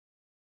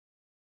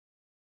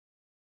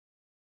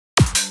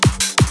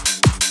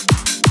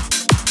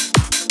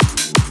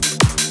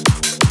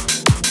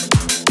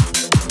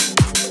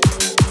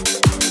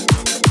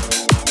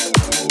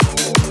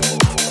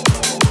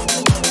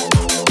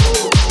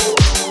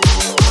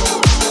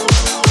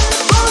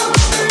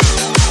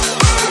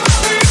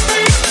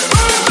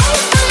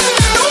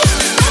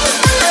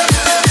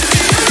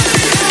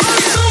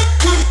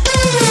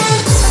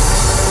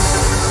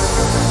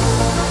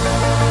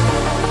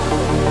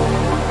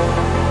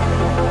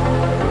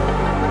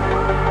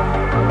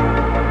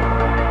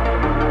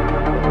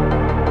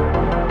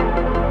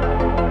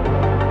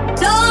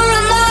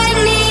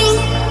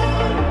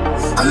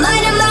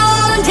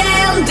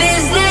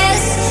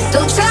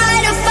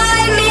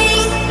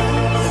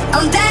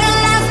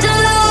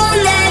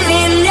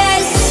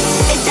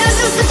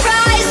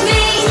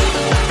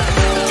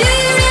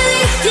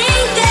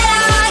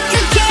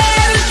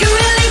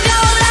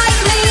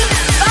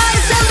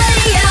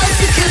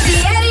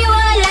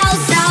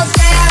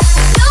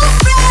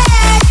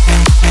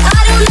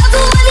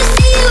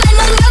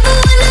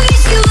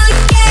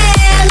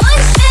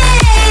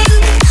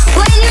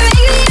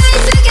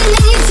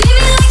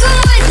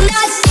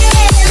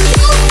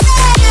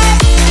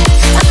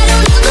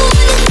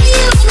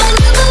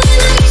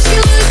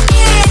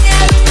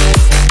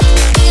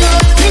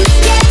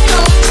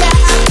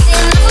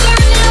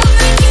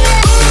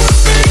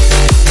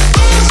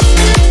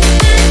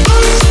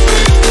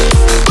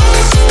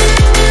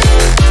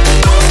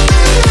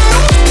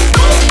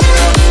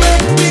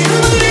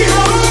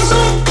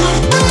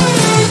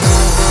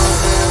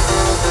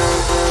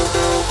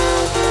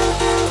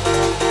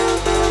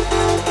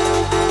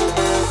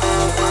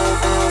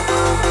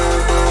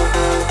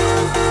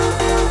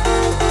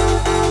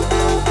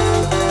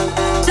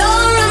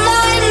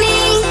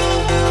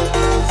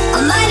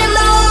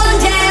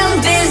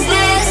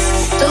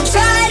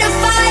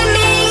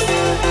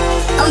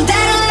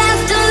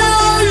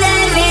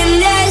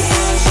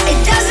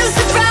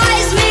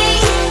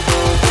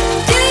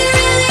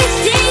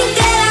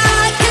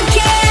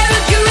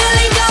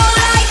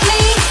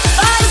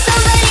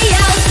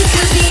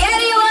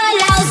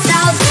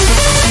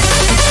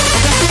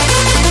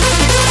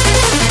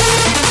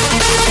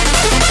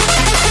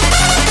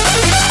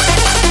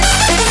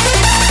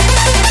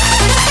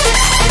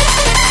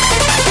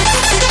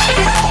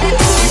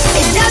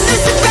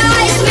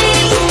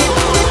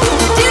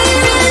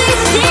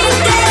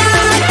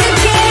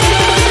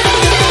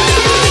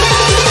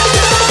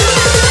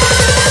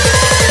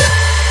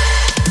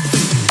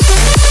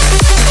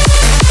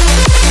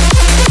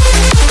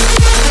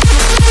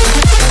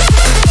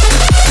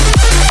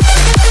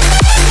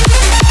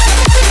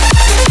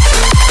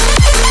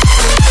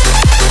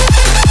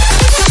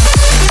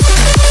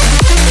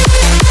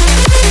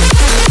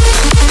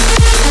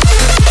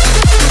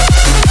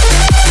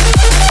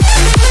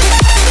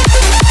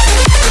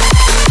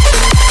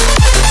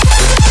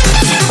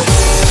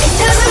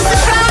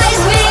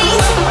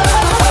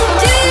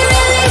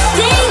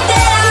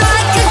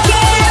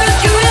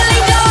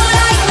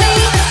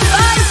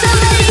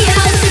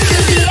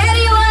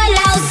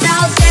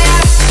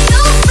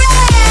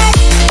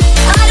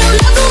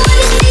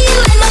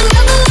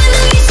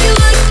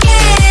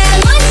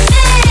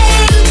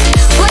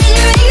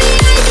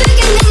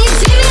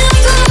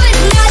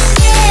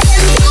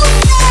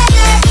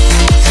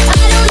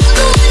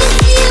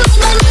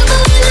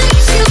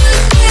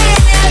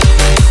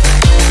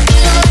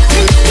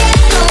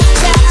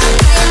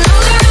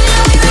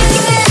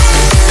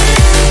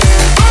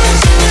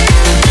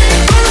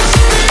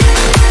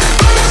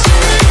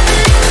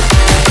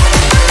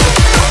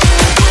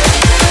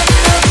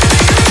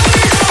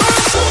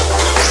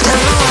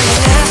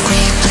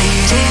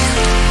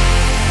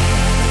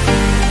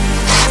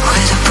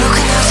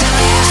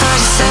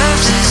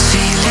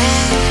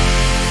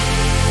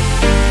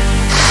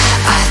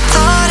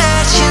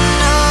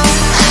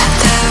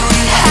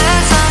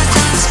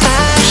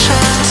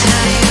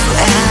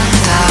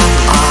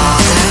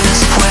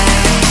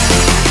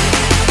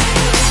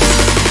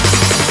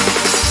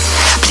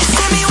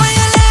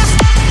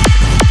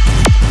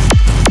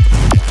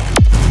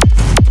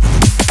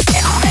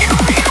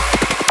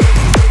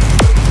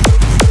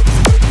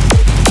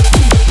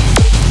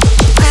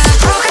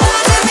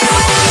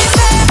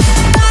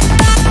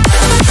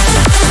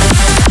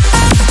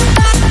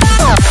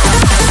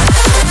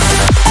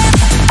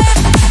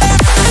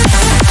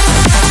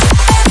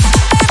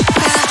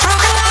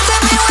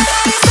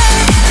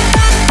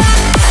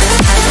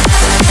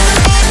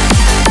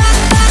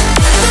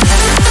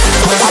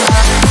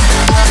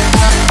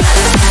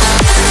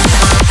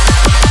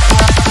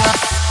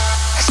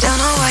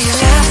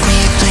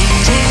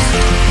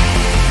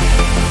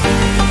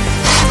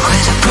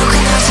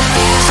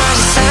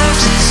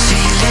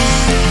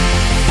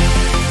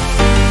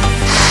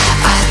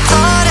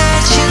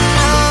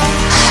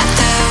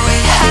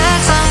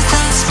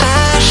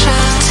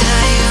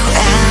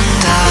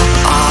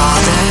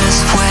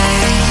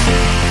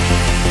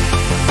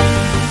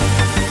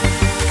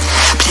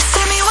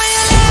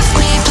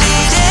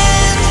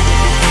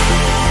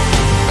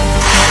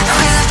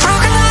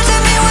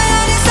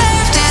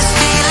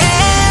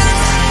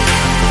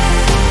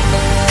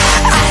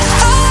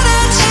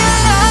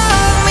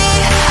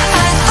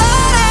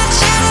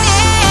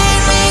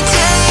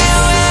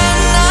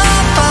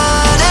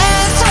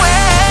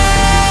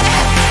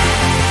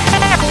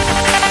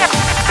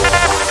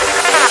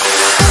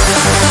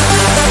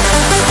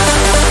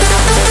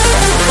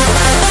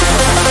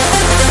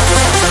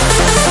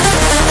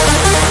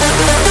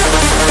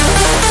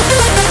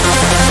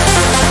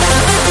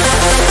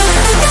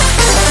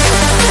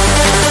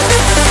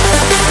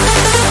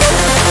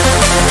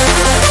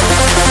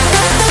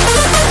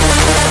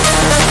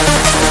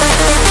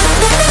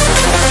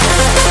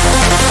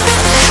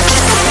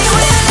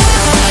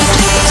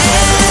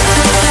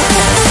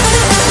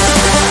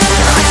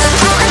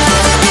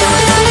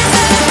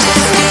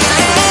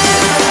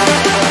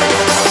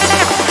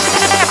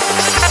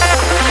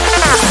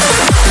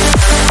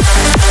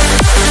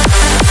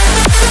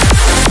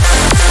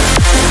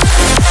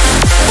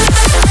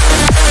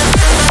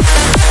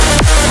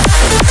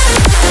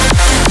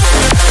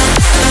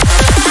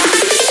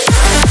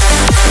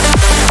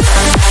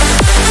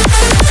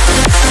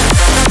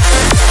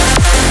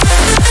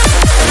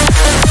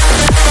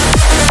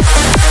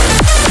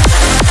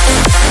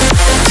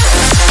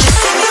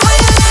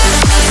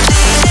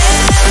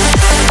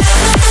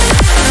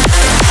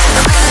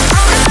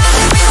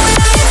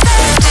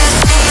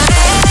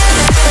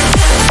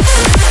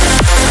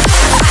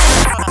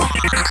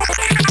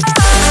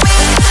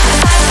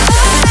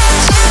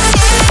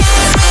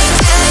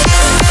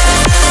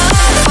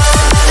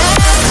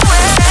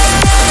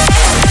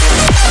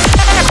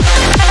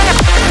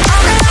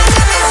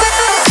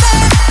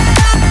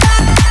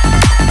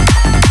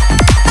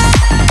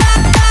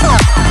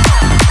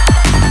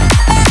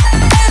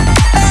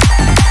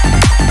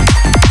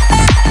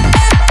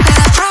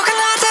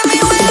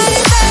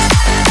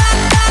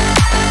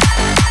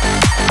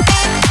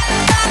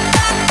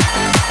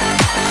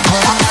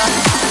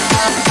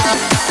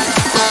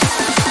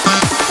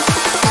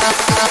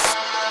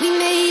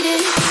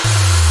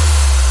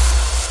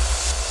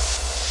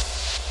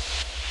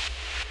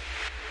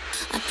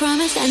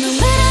promise that no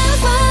matter how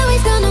far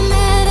we've gone, no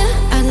matter,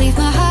 I'd leave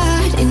my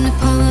heart in the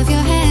palm of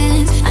your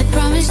hands. I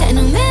promise that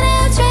no matter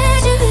how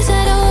treacherous,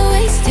 I'd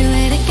always do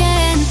it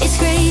again. It's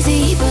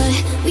crazy, but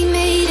we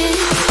made it.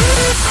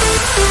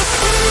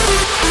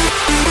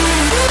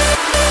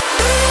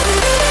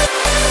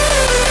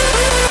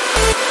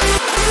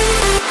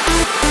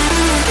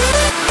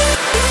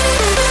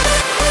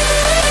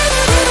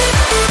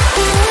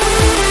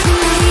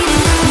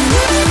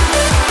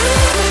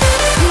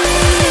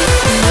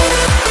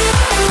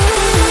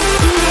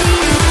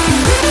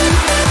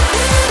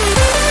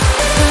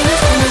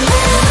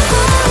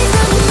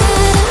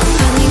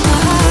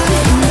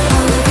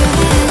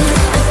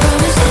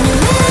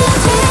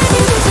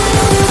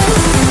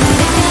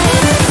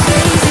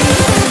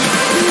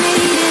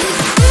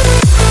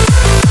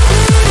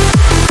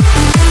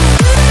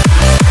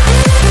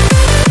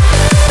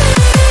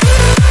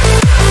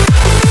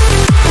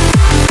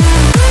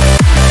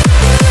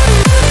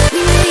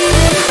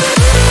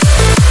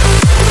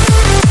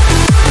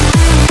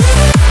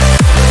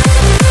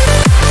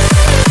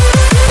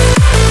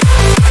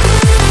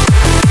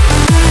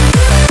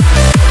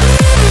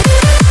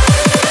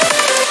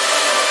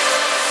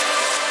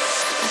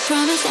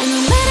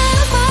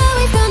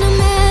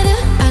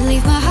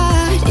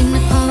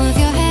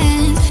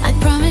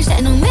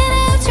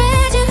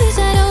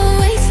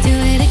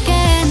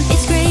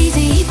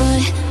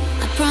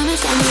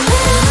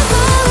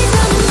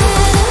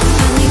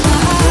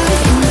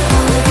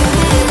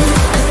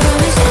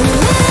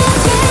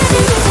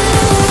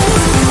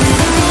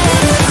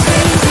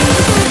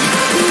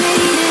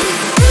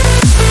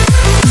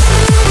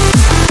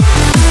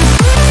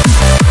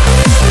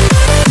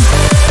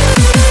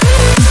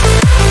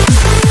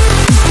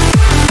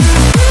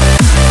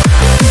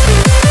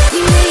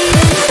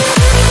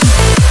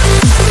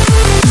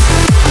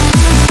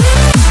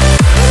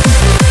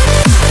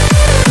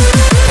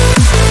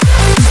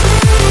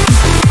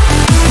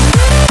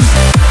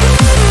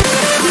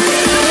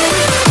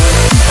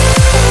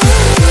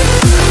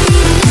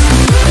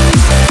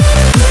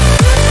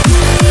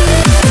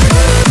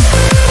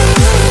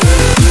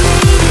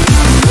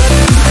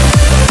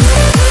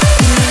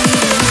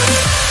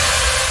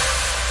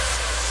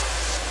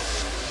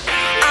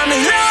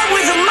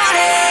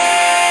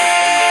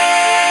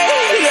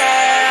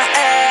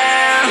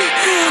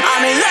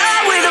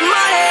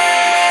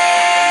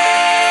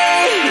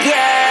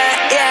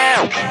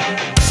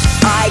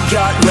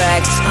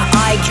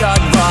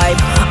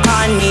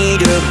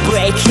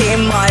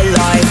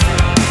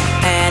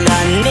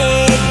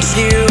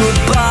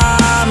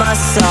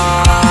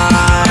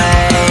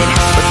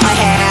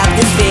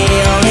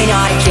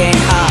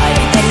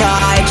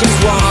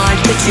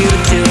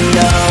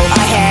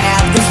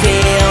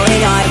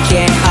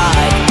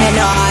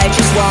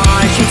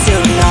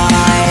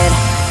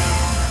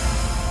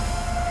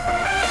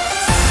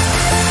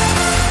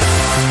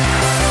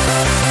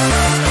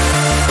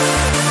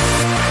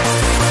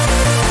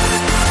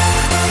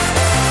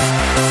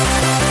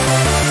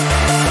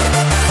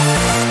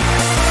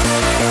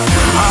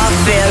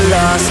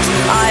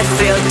 I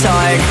feel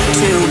tired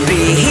to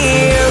be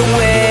here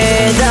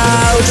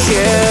without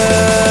you.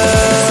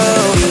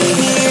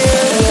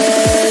 Here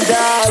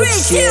without 3,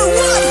 2,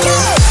 1, go!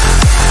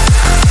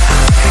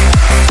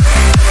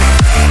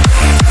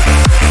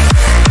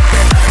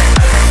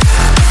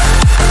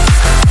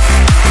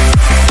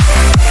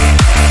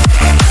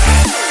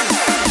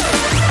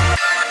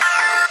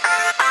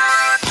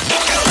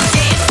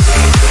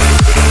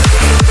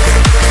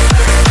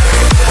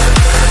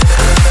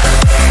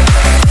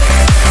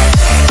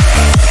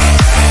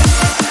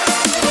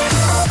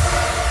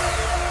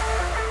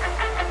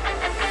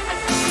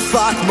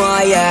 Fuck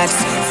my ex,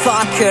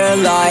 fuck her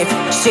life.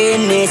 She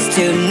needs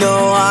to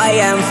know I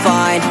am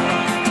fine,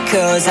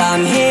 'cause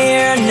I'm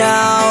here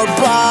now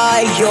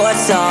by your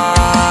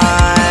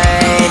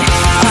side.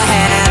 I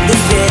have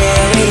this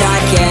feeling I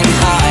can't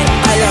hide.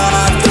 I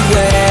love the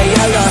way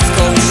I lost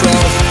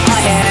control. I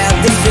have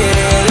this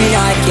feeling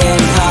I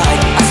can't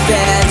hide. I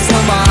spent so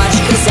much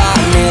 'cause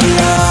I'm in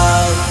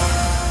love.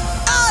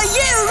 Are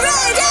you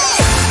ready?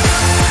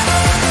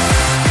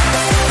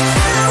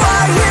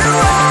 Are you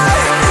ready?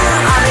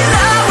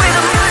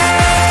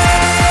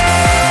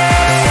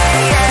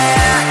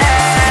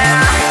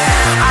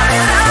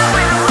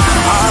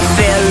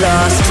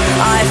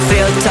 I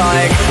feel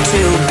tired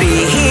to be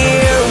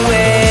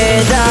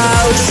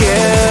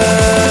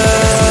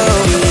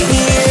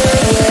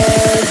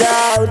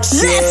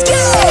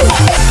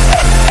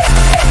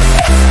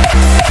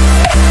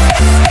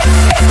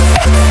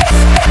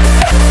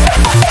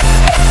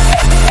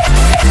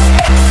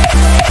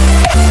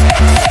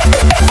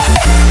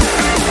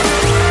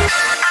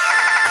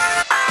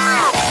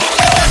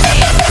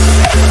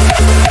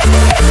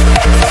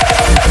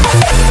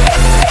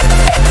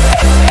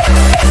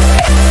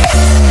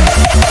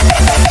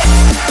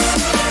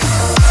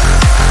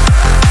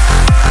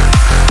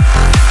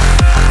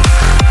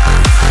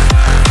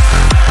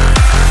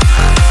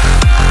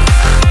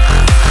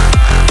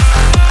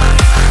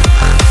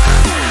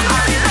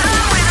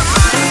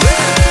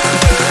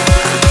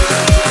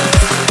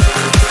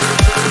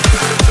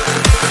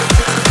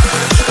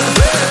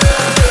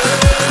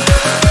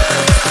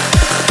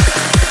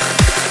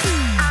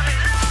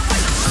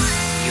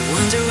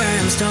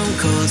stone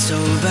cold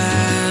sober.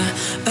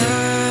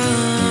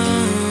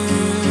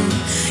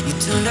 You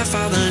turned off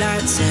all the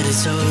lights, said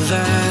it's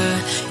over.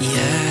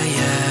 Yeah,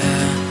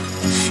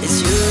 yeah.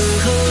 It's you,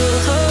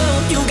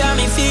 you got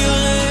me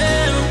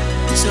feeling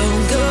so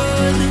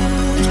good.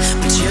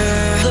 But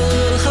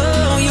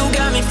you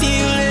got me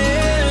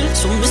feeling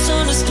so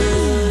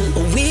misunderstood.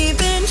 We've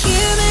been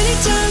here many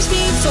times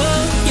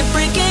before. You're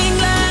breaking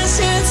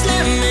glass and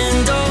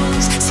slamming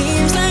doors.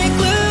 Seems like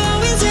we're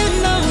always in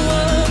the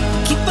war.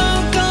 Keep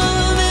on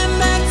coming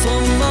back for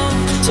more.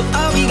 So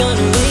are we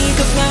gonna wake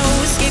up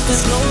now, escape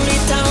this lonely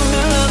town?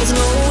 Our love is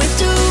nowhere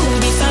to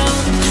be found.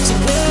 So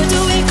where do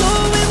we go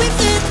when we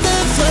hit the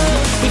floor?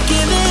 We've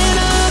given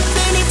up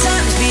many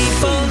times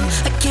before.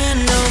 I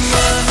can't no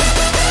more.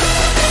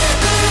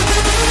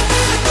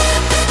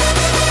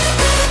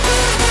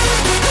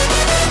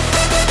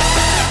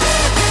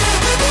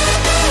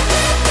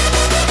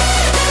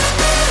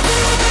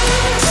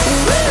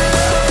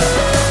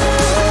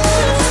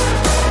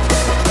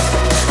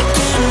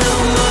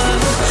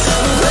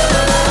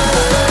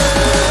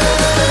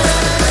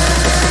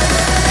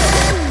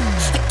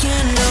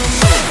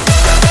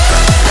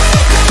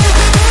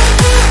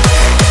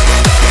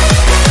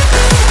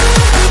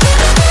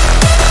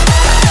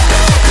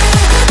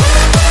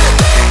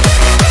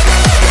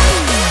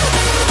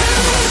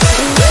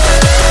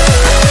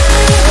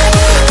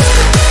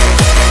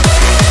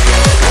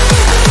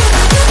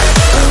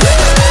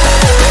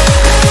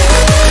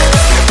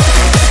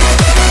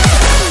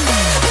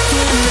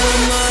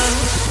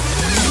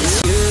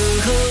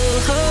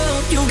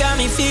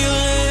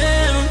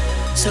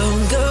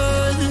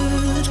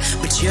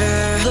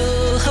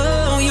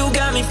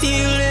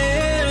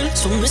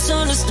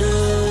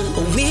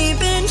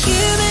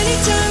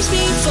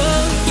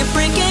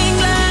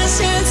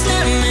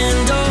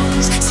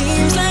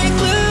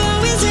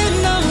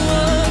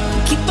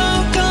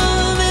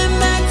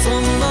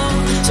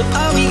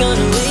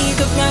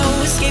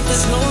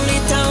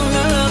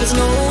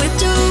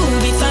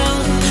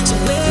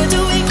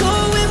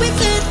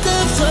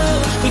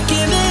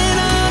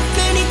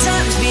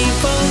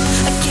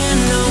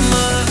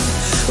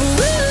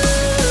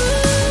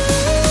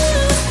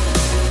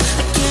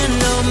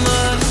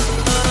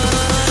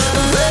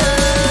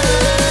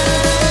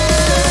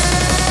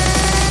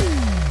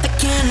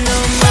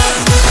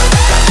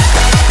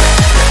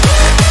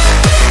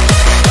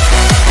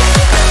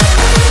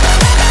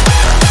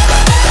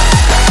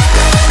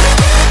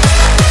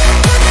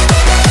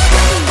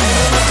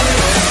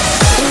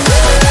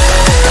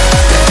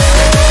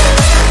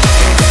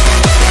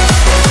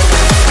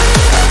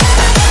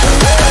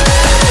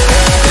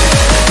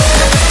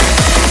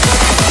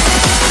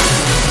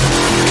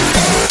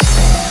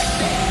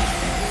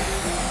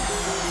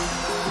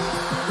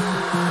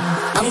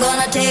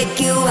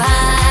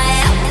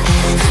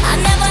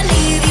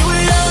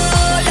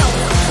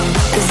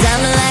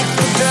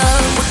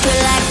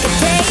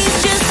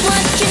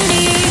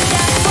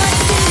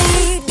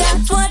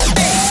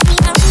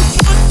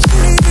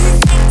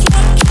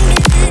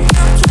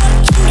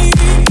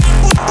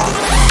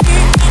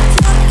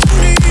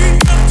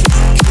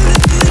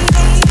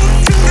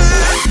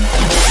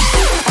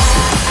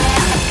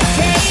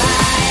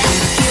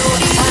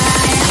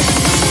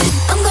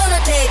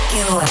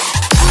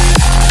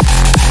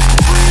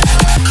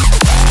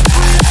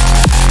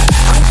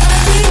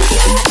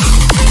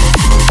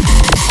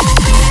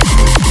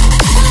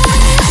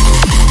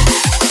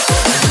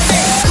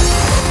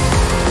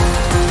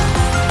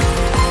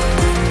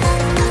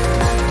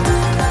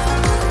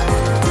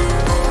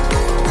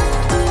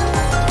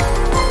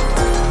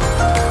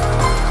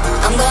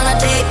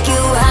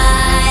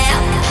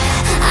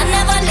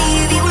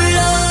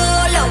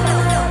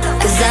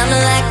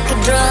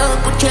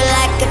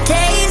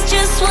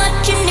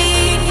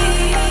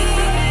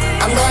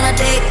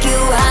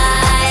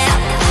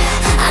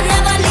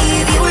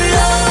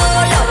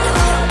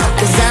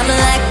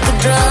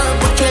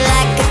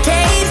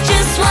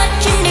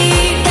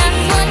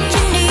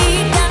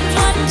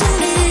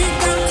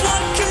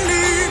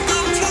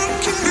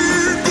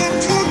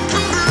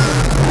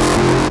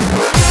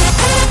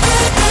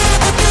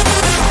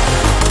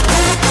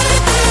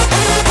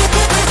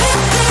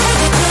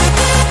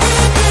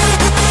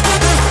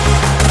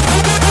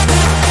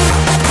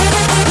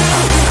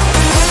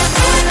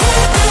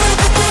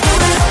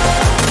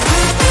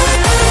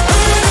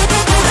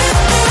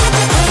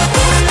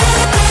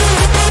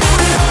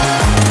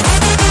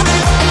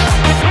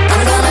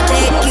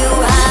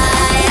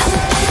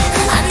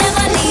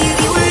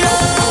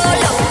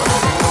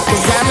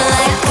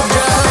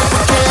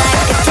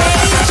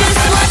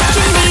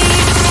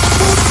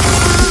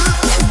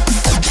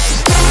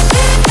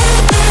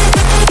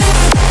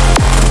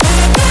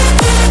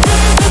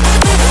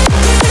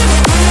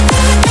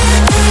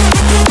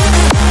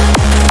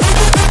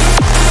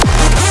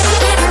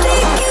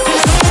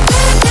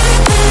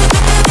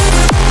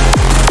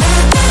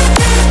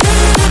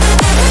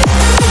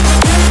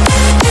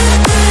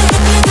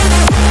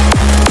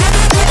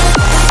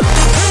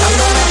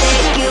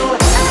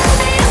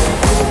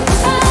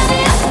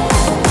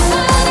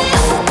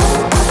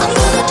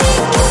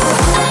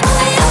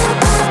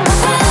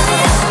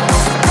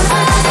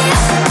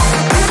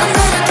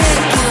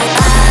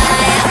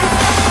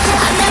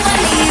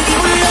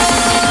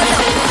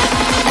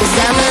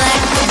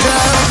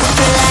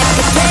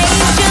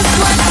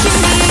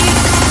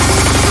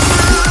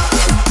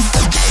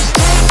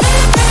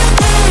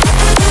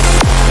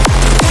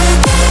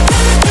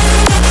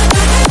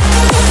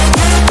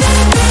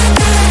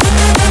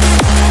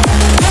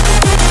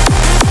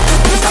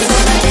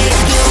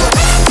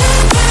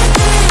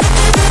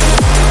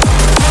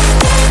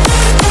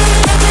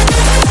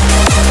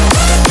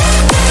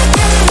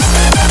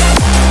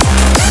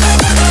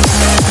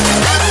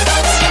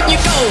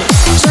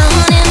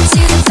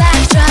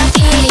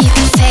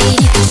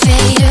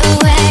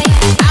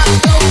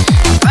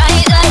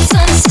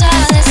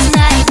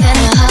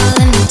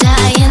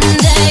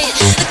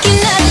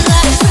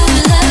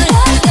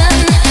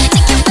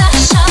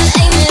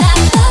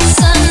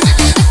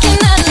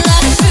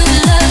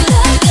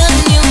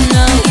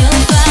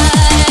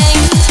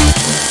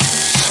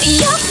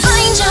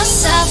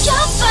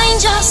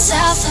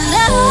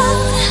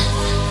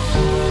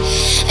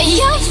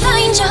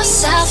 find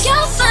yourself,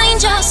 you'll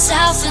find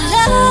yourself alone.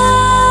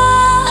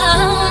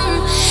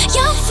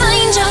 You'll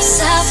find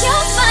yourself,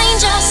 you'll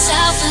find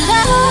yourself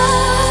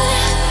alone.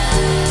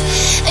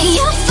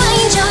 You'll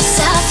find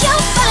yourself,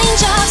 you'll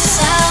find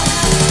yourself.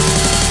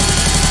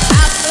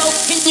 How low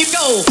can you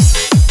go?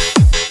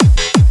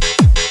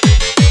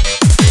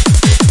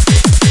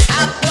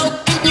 How low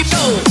can you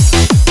go?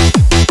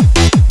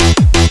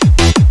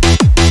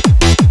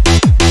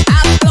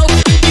 How low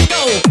can you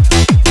go? How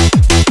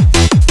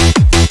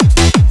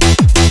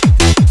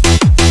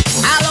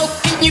low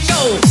can you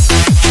go?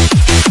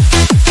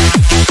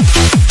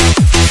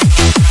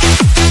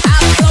 How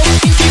low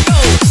can you go?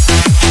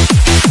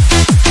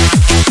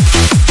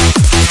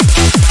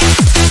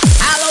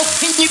 How low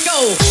can you go?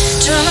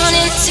 Drawn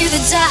into the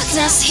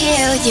darkness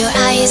here with your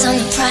eyes on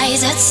the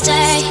prize at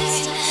stake.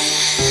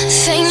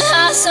 Faint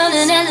hearts on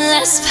an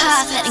endless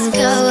path, letting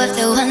go of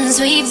the ones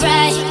we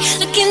break.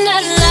 Looking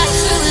at life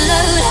through a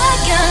loaded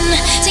gun.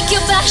 Take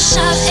your best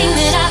shot, aim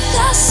it at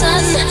the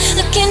sun.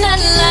 Looking at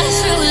life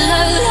through a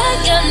loaded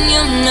gun.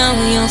 You'll know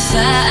you'll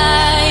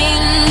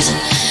find.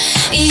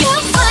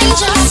 You'll find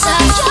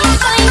yourself, you'll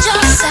find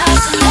yourself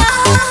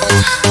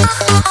alone.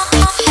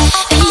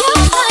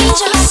 You'll find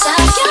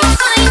yourself, you'll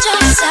find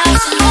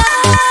yourself alone.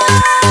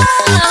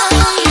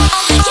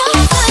 You'll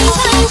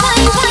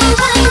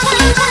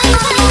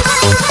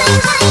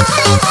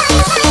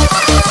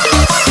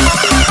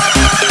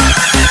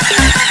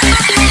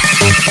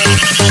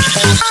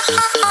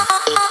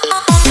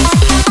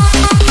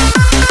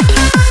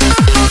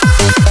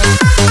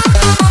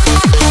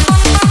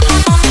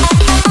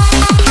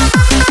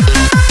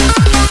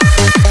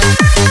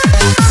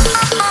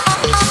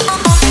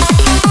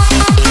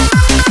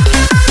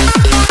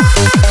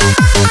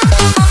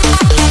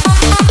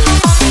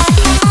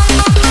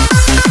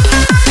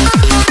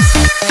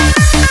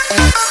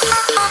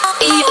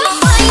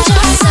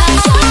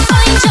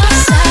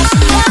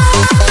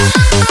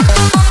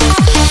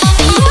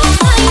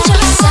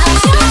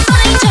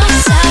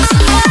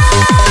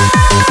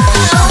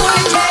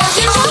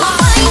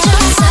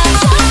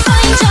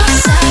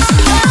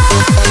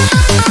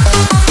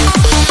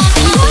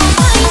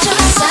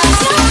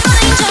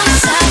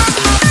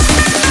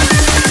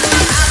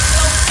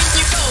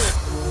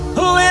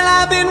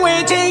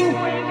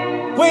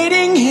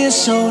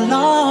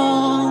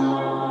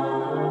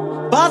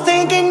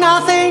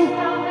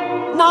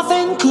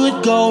nothing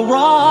could go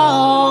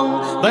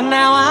wrong. But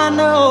now I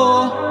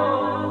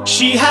know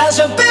she has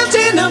a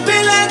built-in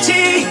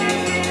ability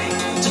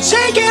to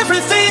take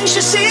everything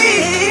she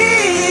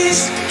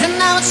sees. And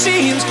now it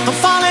seems I'm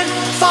falling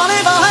for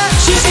her.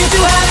 She seems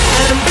to have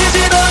an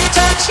invisible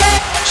touch, yeah.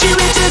 She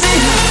reaches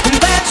in and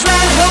grabs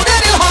right hold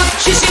of your heart.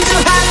 She seems to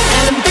have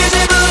an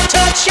invisible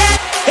touch, yeah.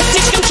 It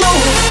takes control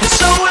and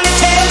slowly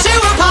tears you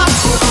apart.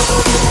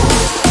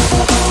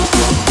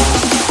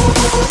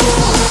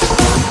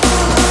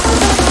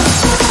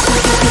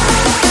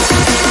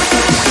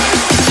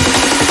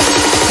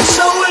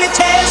 Slowly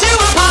tears you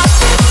apart.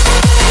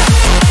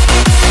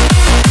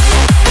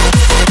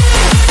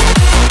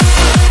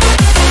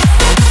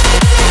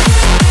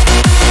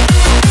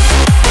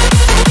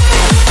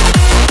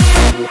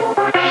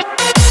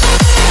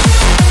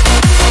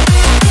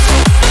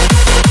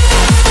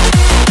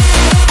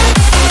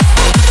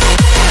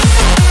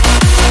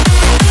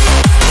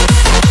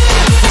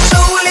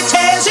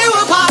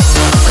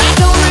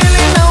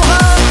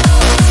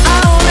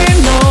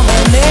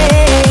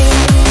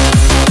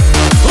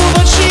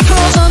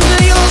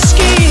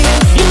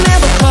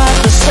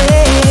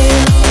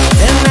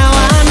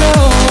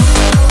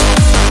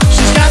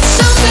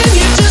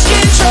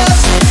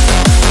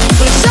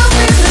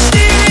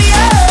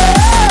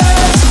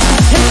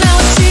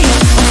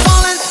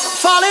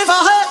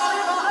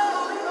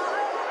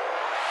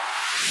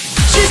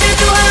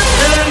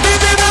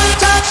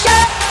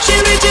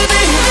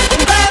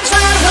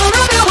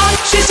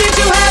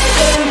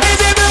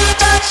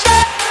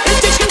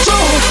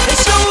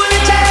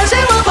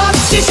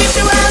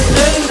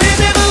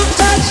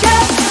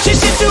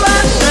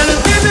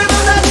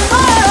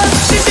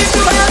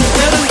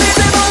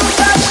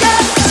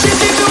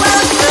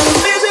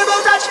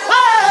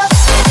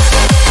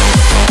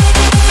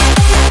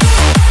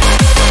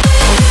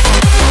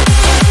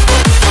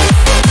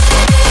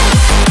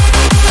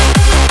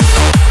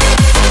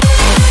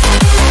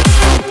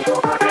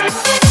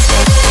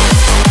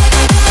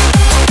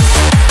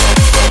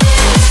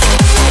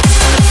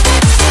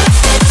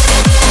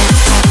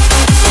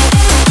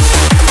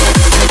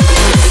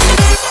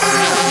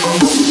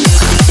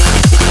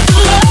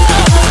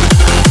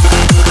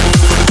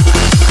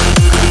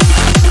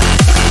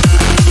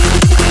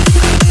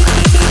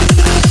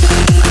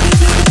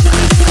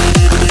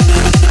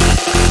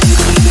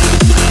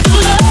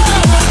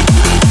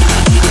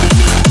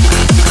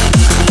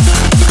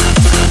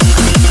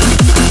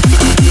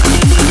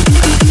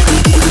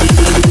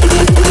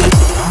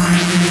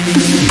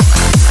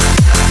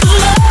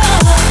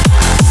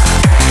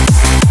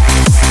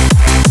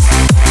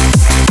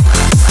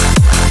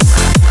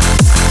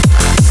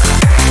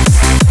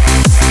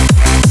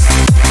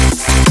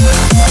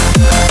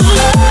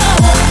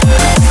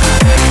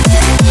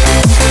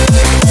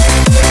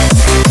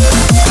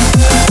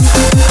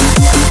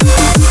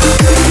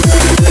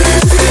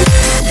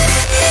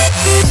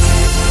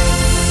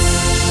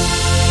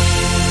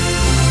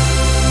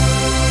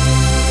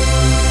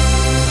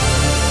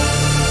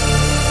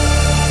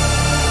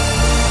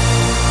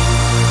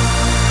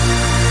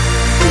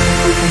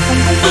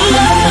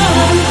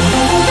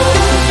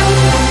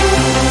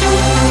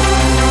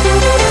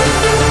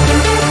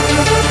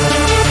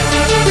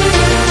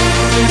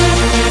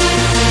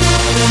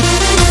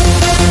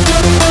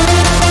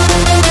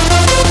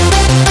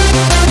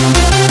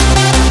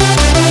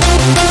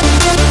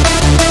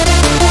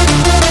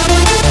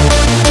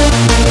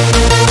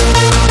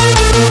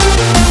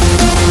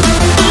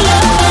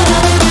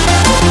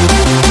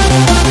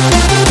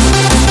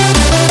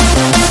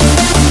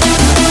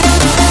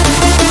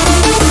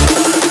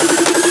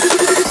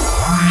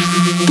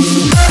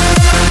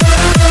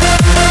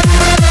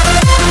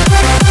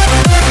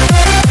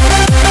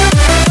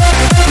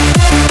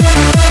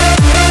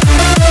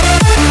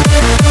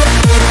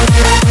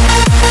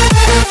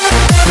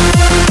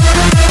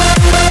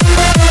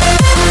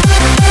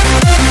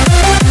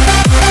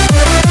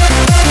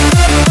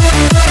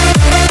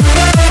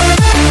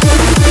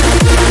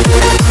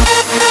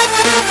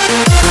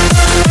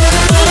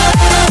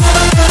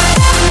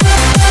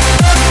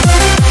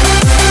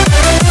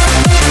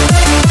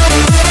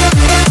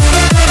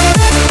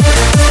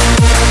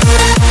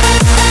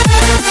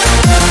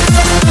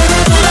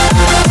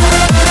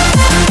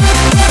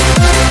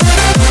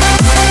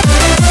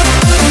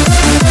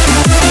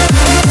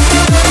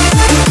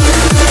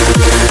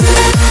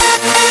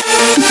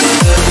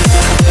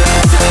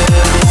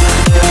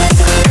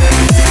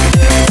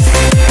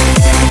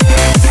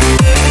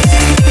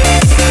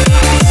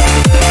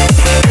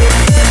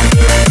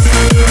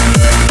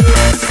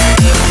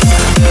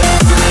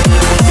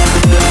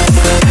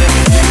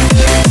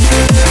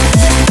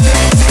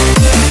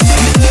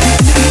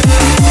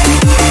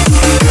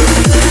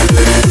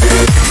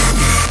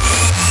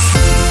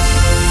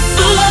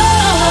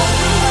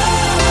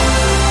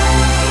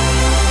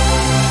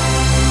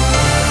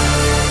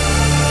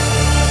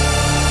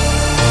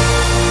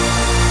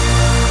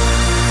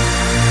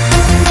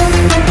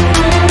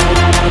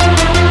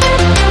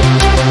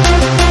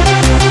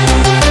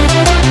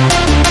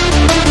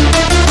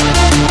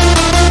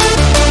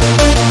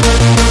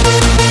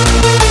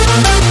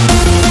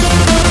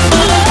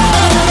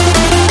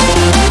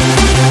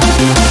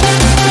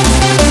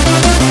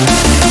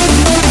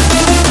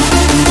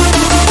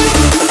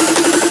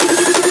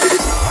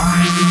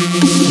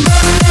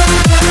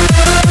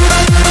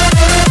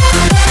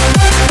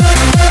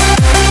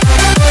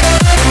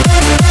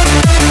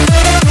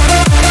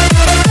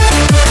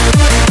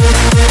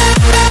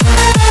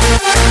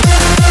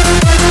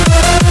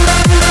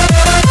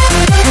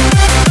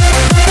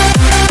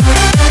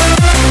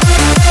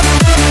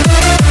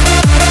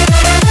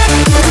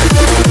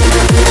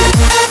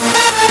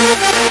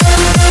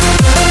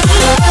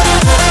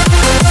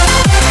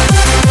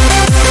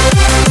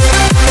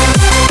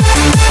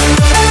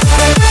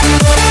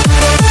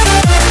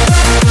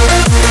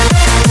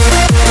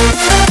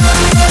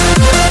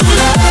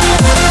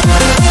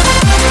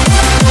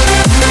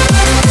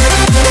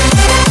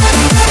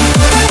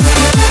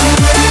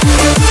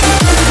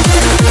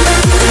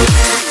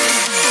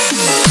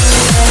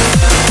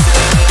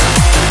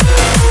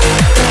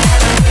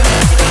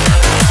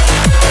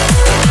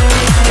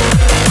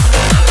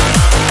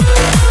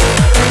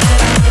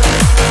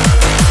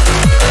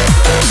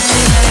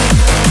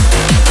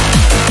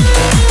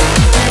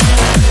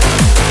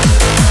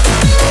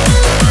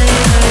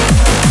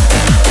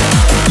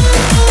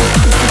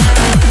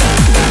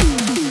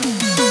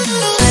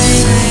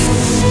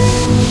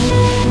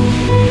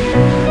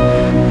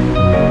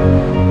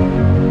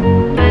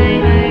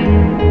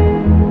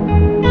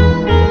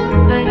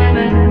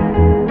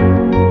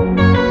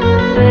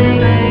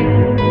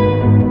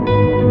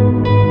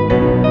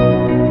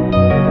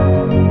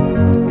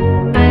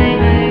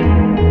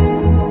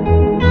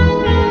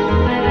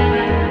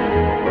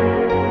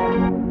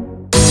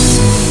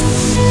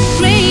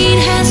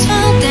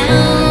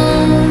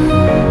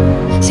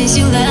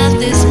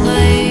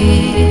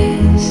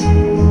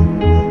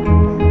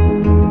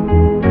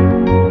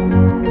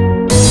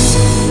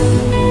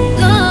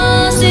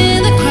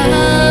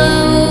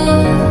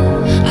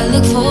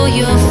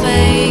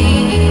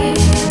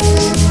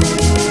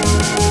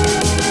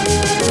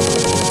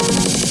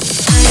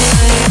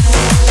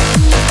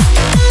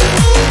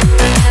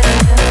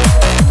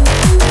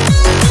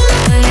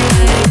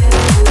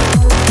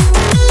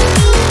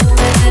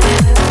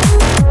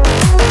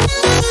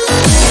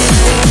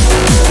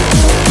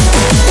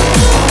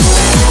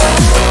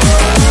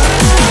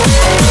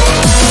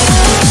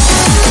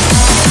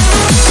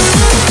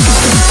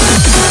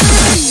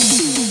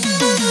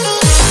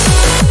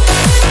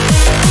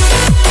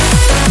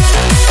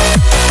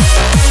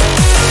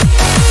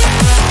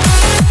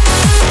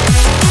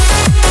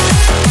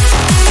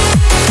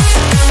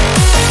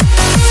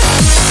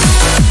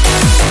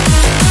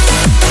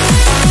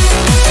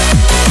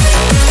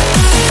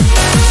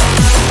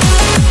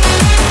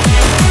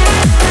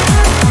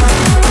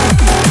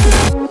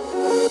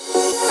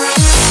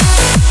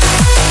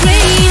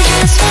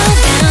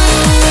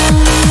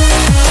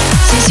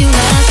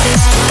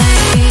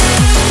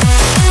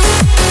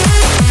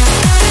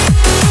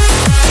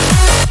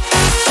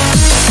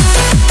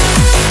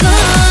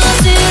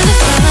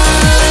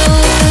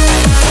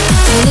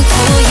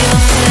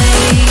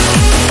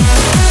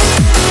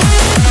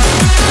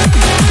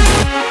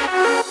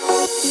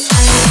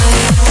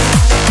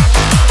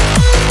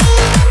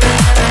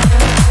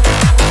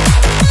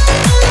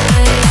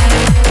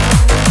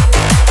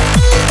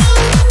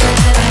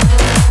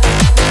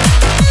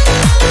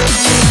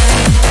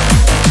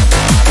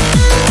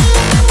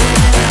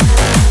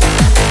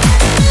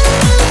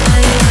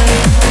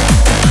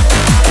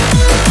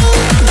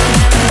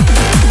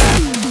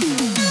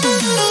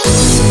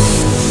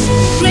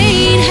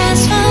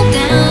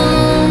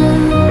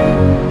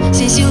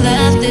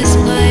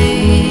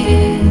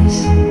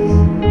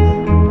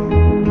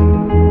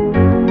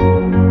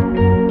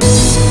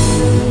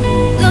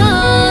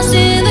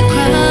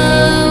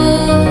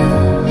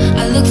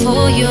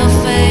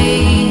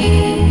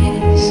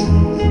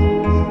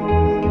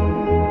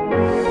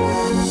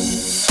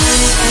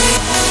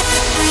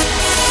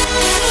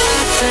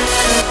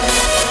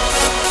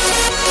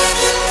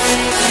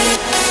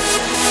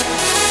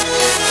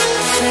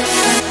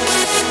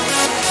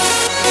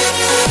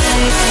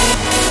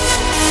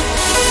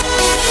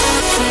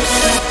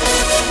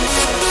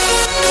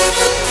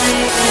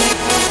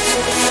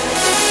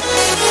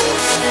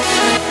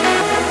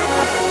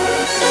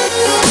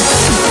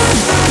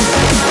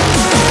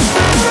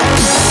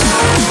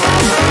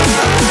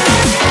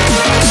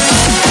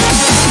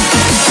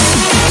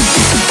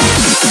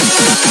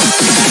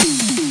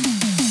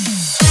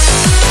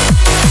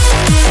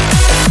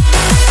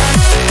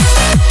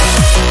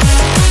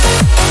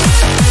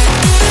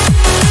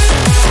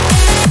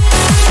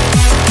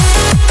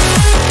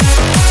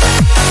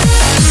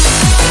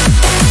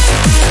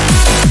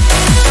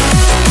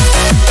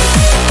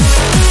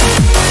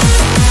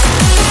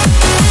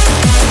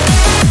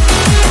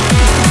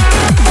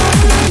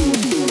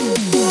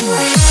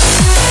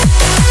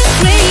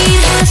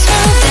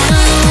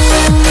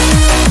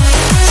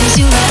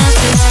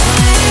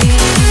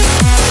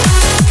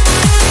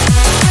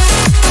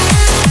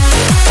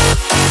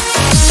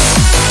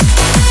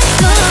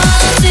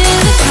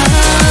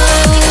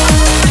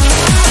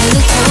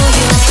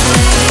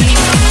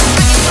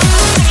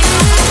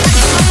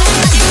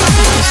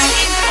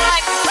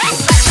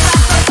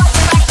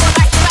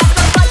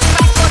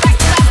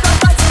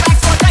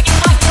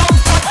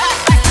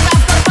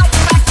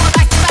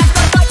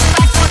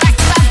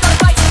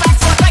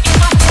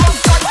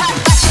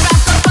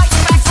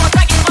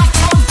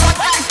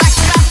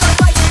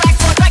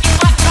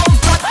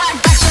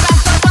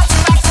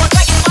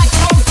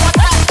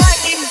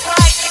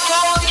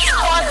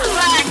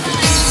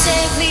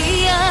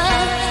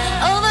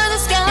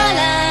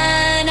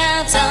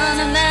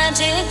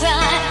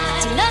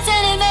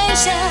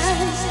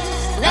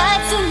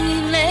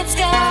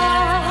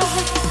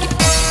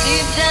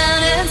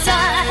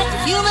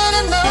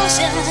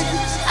 ocean.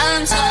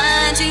 I'm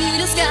trying to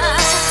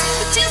disguise,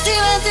 but you see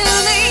right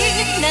through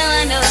me. Now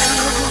I know.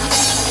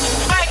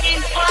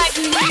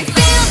 Feel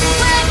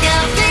like I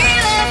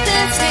feel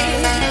ecstasy,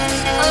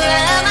 or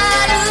am I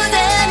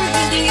losing?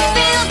 Do you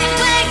feel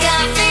like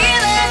I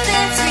feel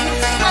ecstasy?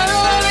 I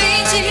wanna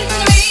reach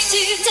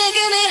you,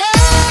 taking me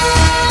higher.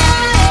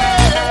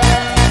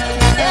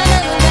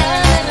 Taking me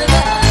higher.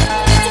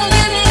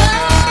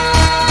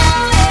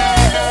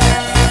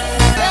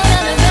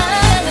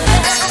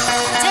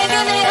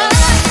 Taking me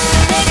high,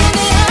 taking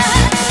me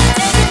high,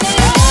 taking me high.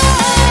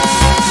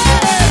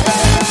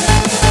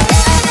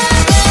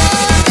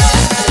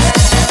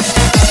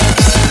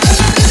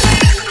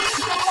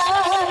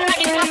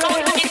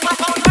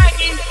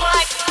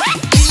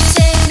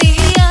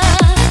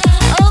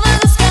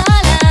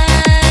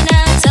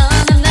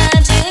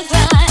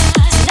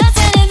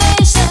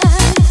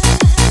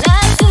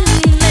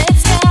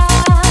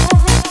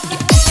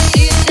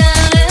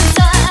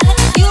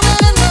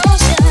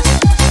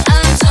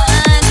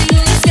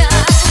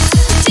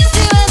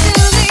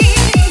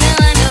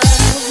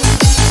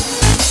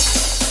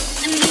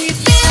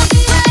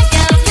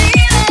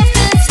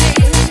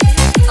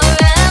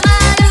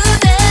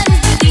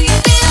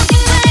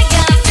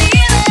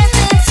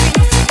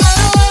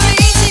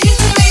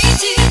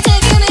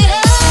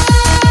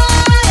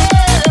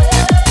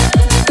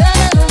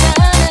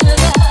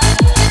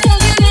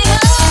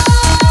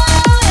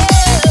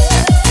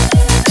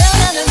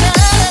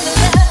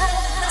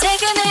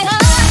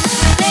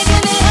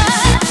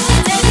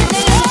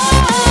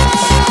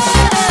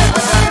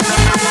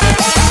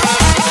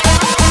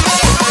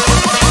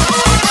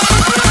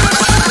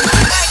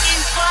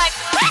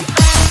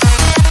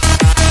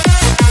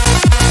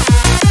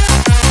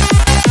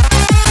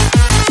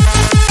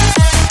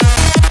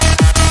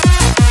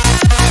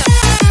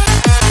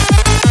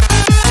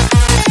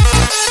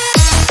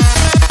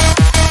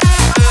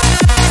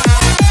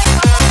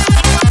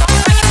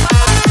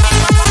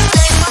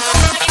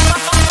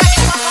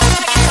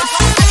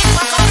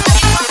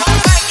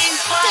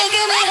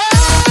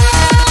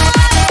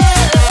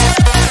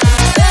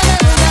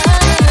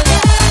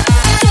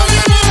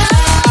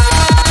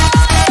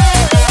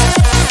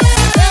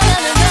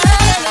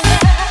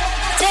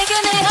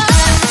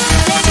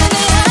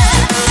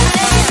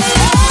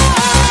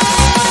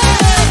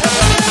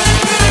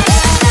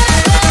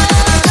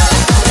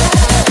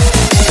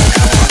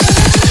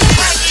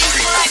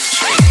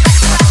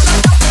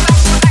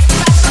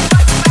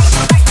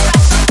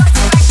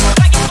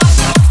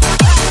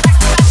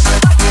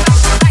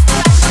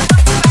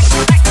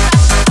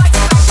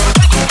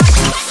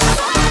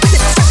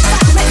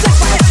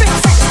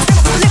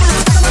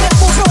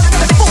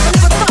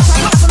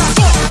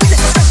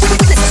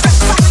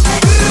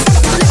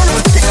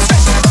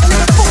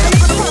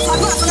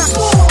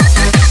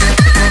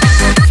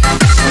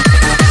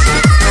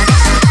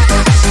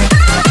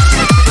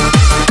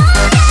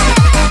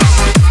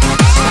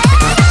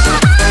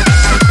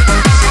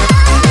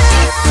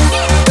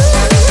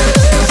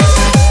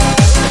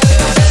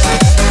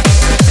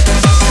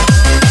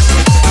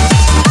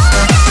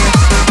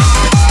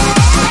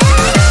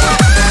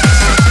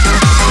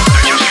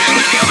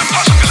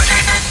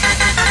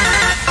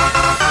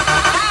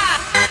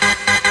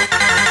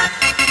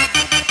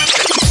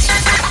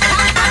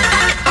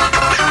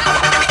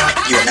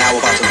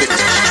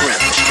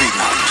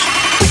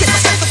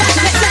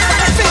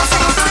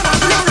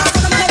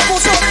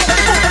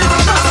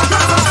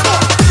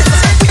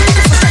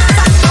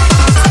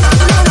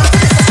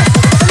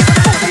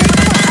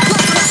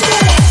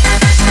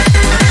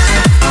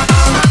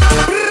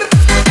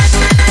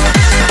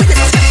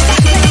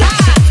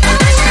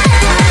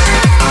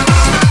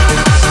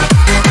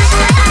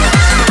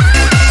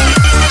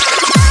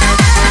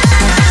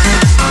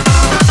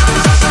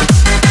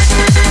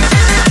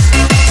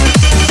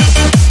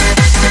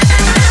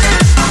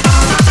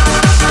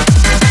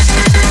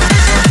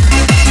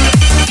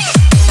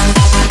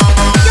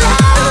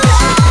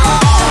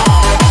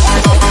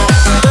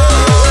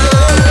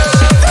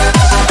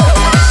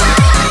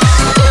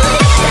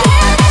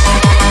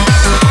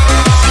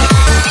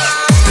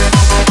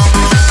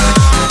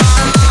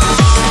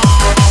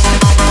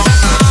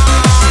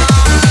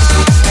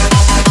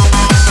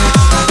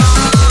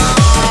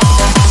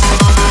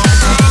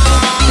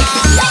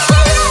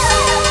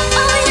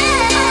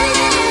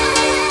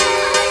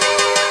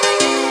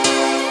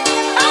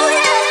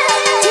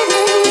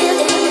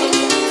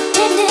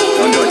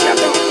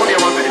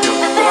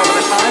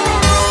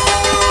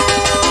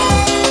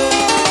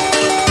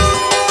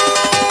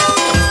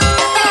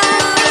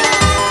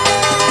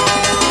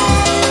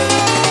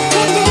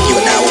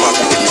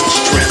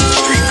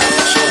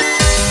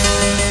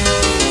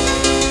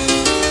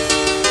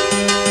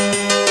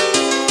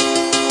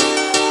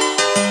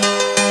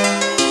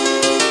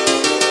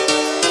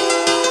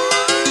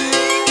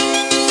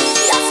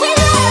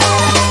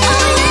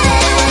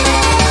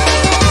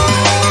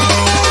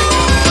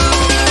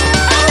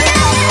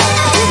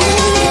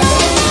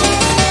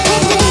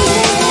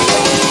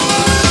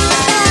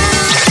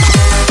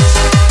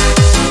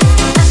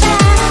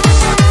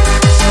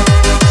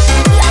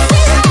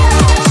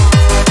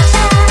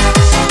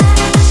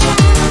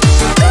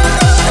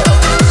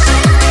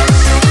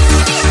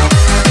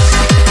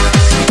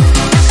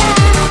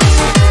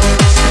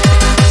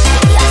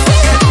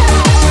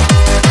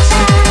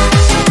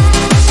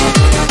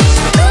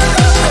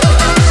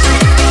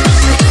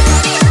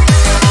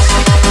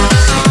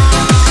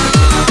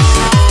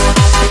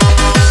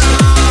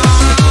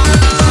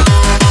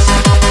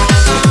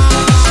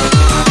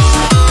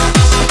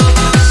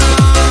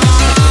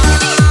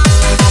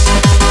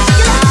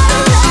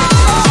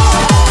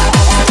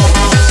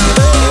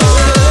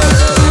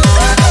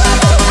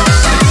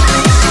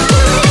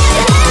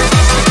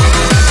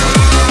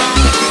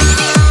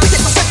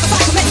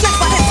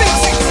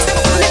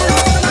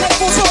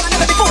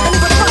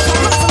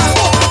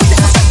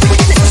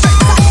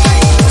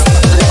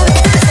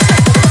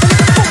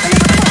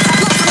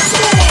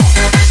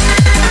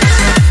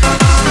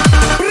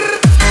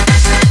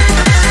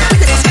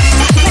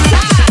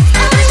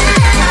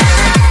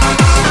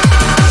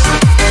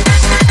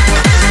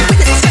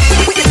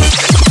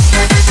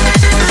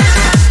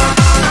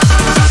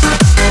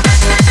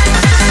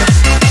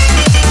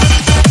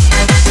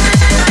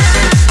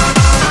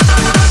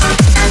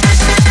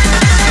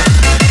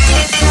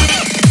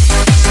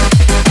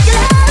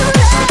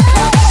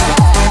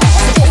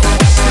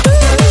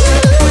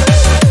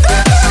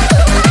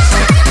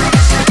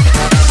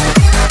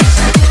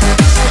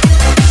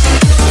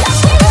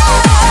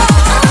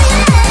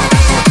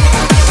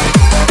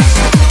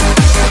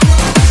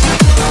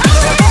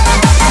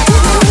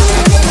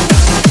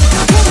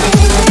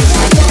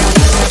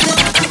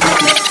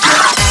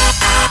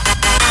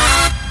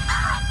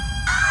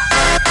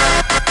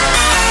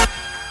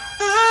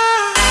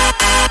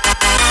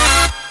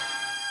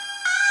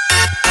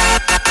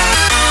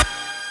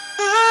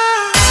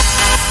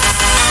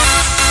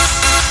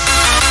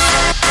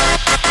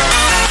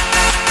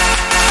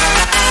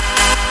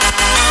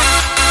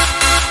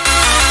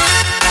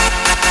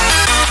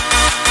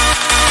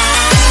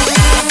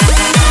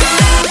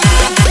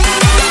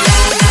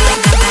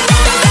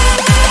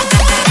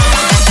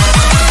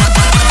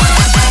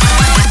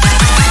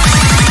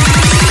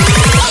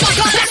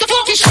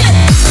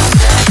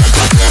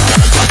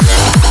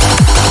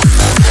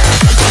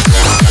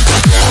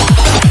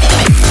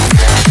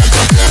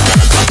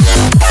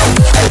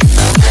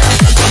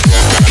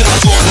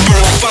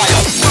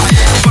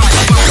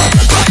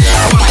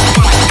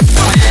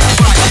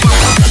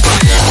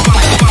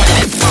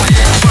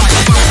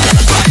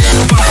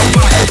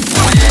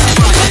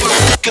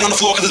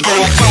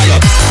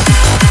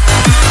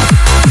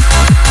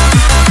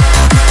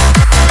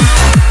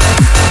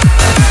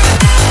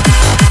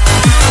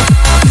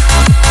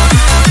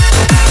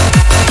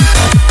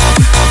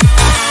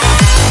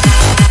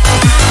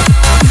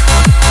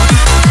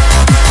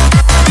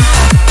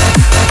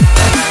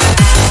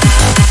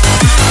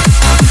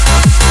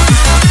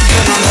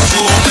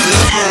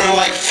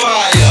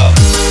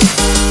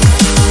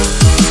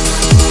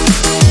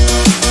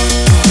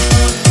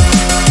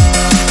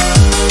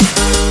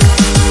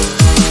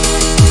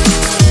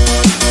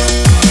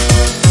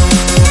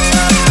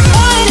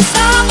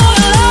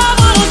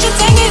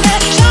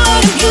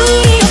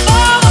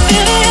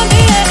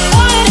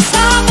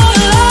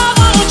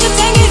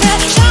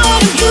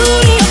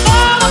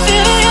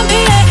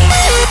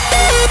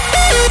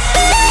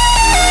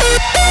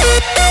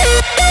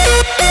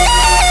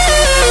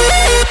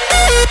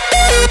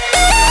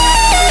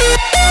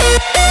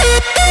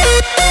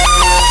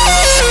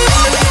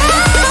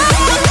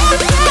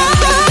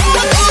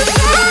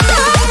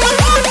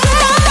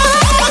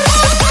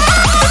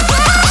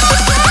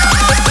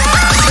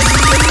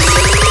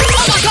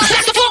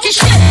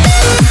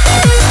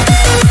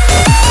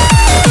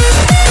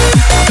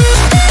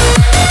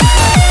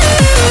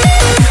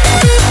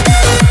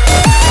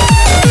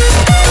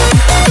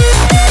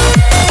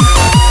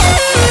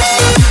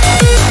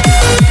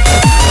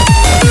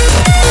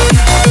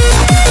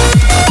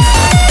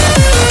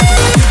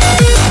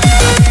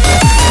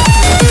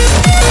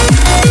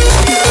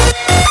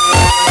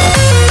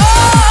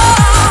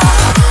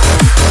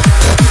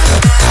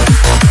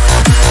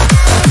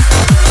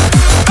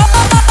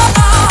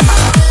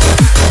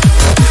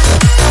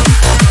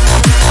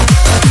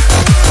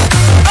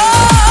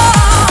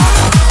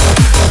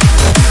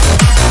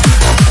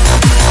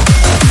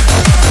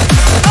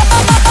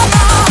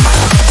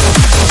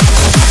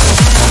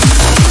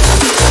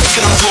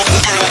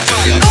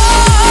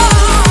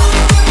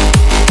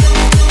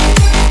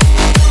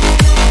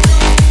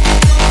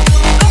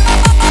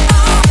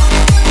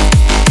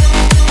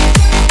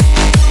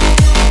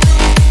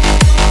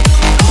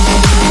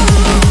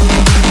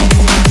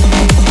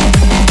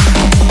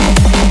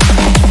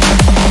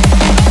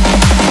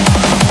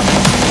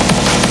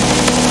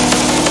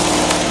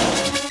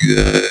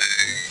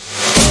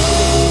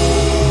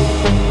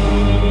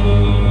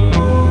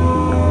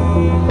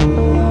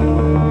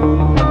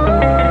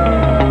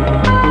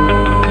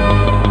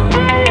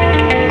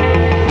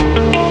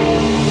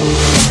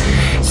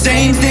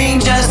 Same thing,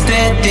 just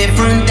a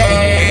different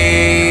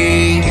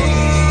day.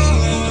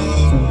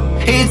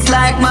 It's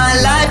like my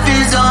life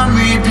is on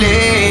replay.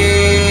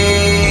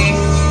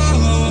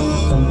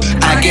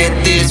 I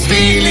get this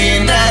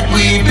feeling that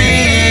we've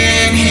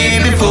been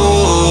here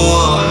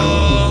before,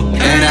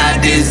 and I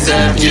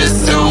deserve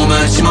just so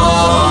much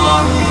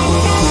more.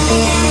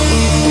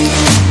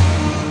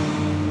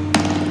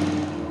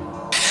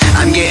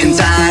 I'm getting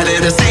tired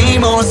of the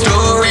same old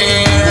story.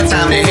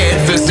 Time to head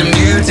for some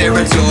new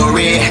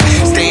territory.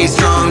 Stay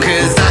strong,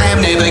 cause I am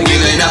never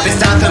giving up.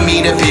 It's time for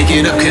me to pick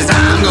it up, cause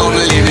I'm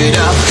gonna live it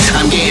up.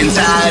 I'm getting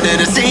tired of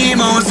the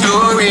same old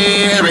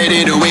story.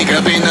 Ready to wake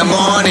up in the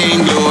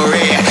morning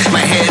glory.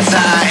 My head's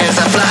high as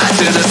I fly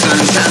to the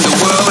sunshine. The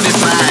world is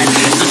mine,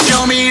 so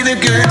show me the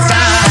good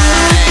times.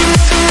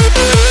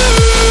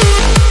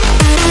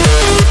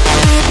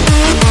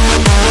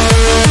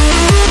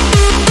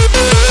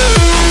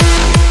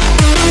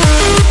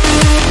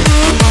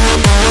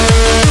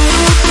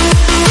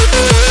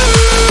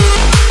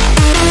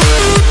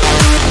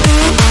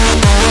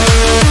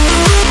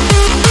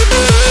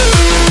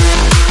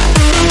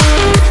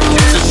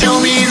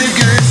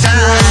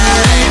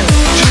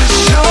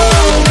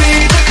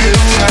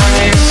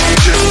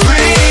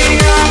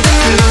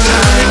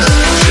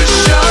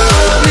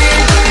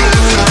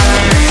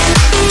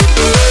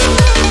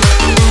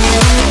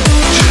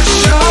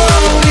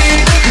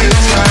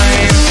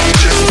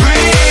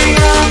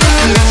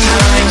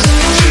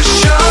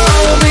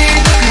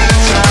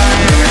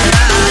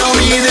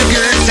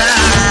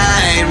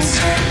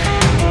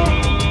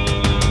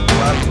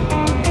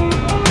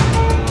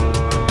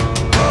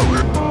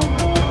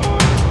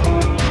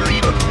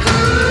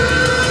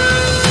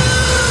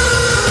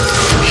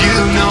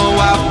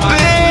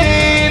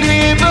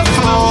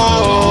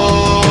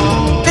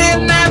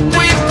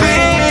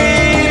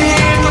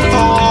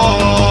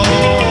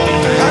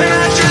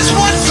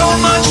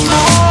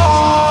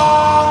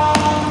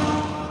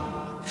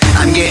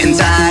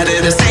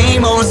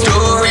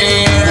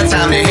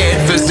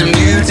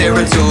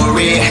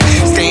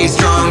 Stay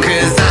strong,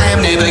 cause I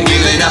am never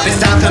giving up. It's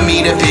time for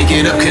me to pick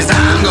it up, cause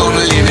I'm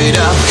gonna live it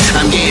up.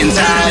 I'm getting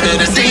tired of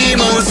the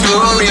same old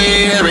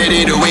story.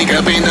 Ready to wake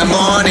up in the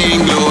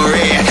morning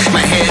glory.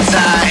 My head's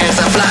high as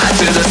I fly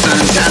to the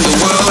sunshine. The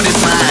world is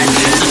mine,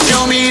 so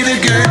show me the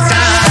good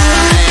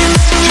times.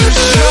 Just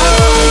show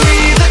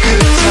me the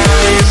good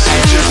times.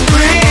 Just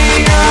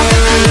bring out the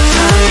good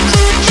times.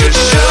 Just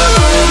show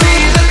me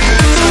the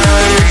good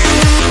times.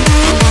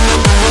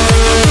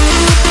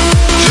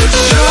 Just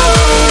show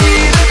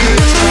me the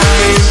good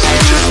times.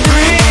 Just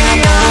bring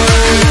out the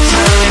good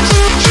times.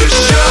 Just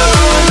show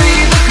me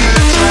the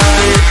good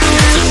times.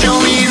 So show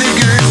me the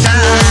good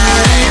times.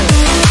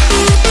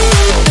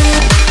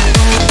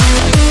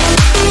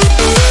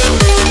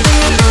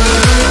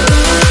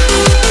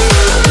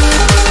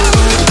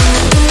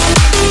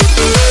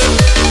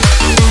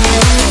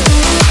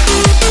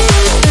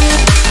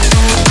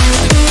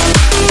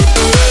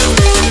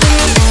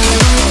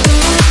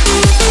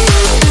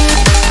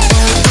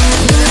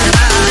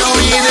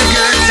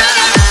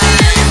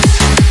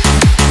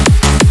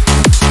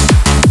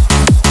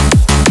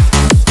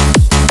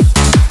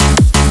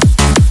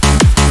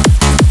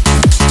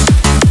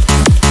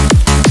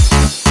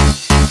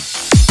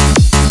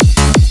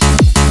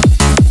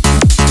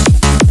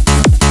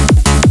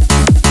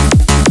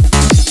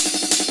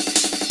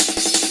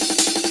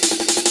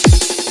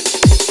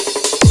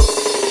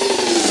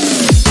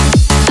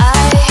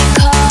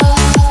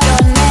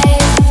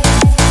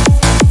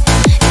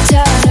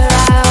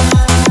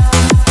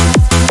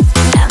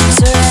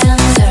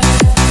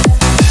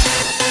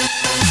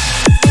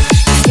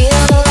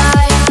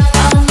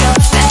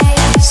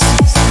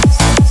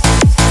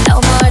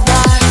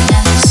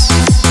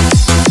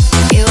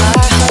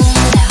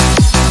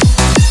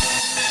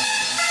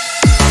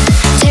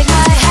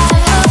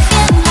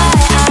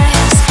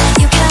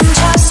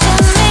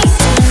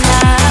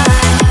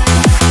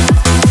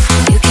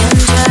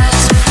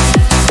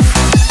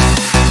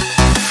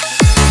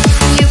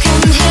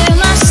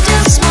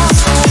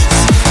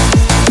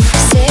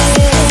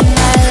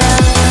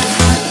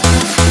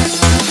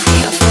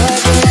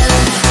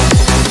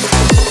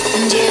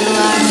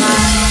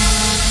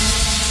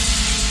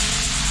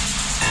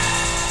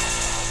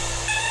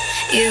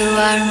 You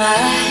are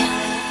mine.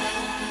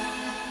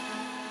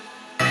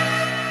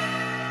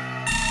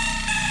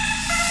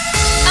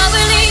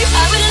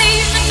 I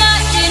believe the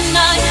 99.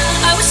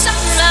 I was so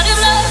out of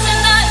love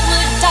and I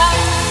would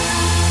die.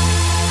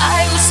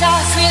 I would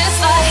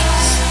sacrifice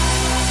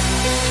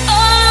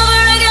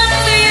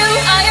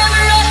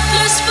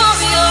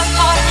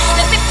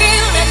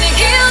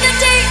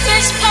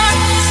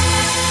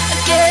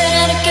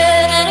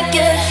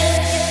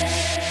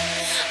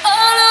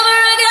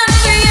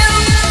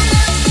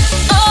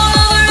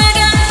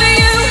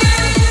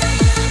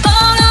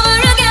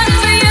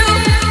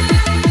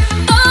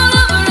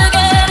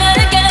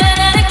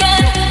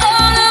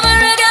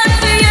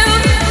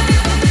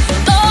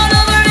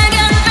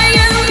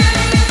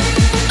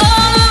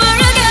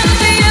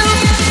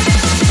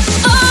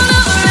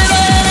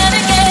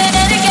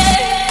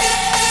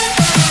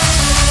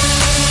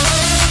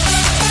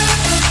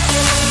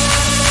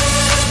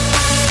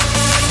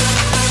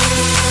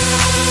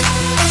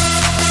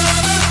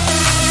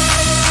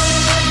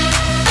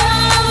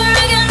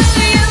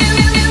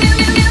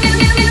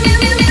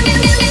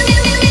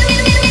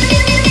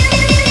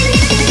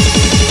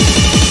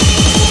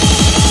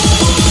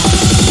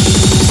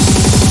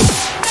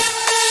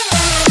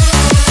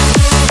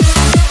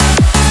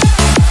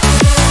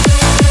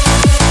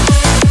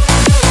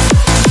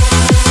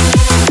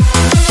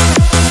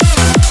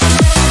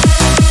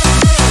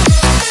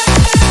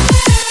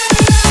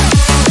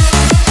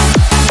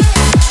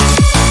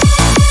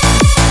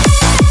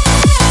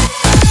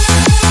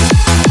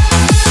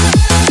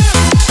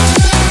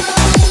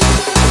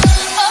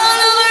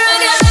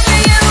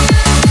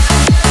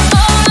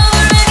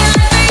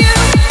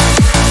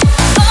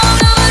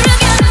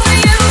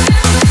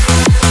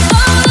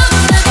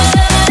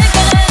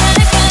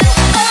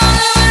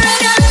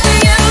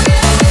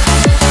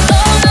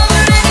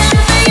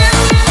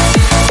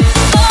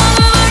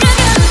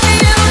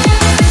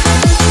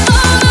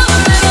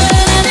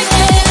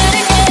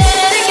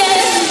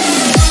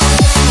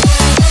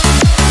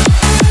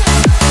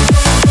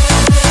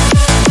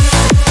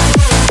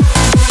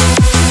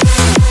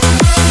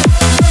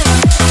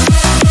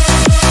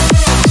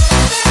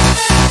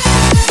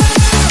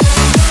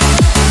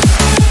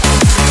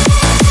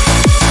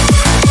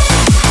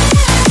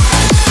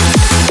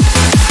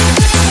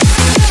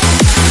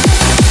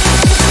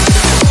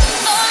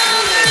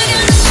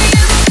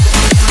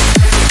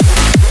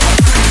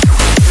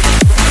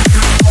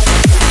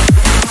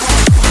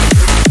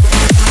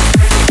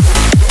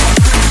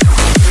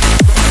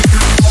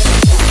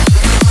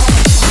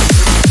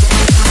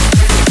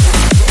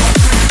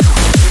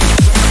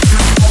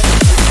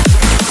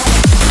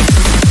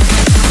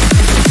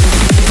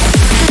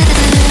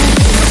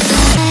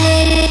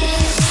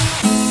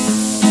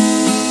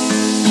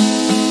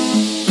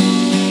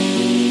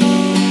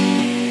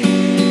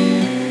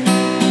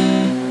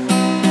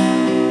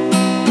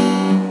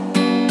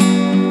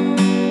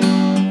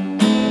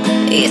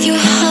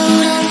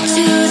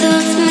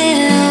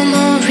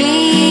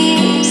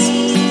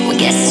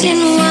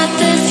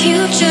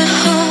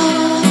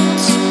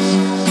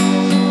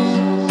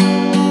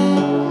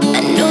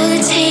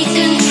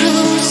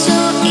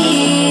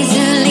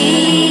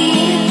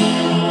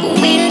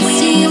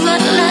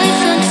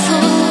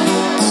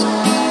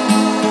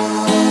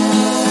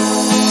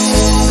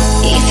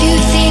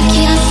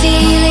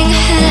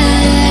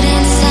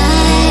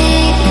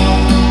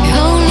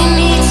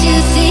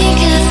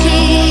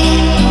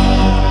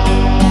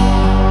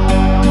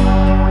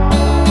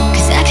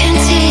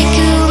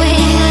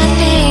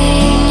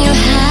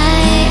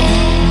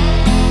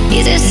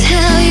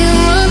how you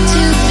want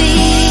to be.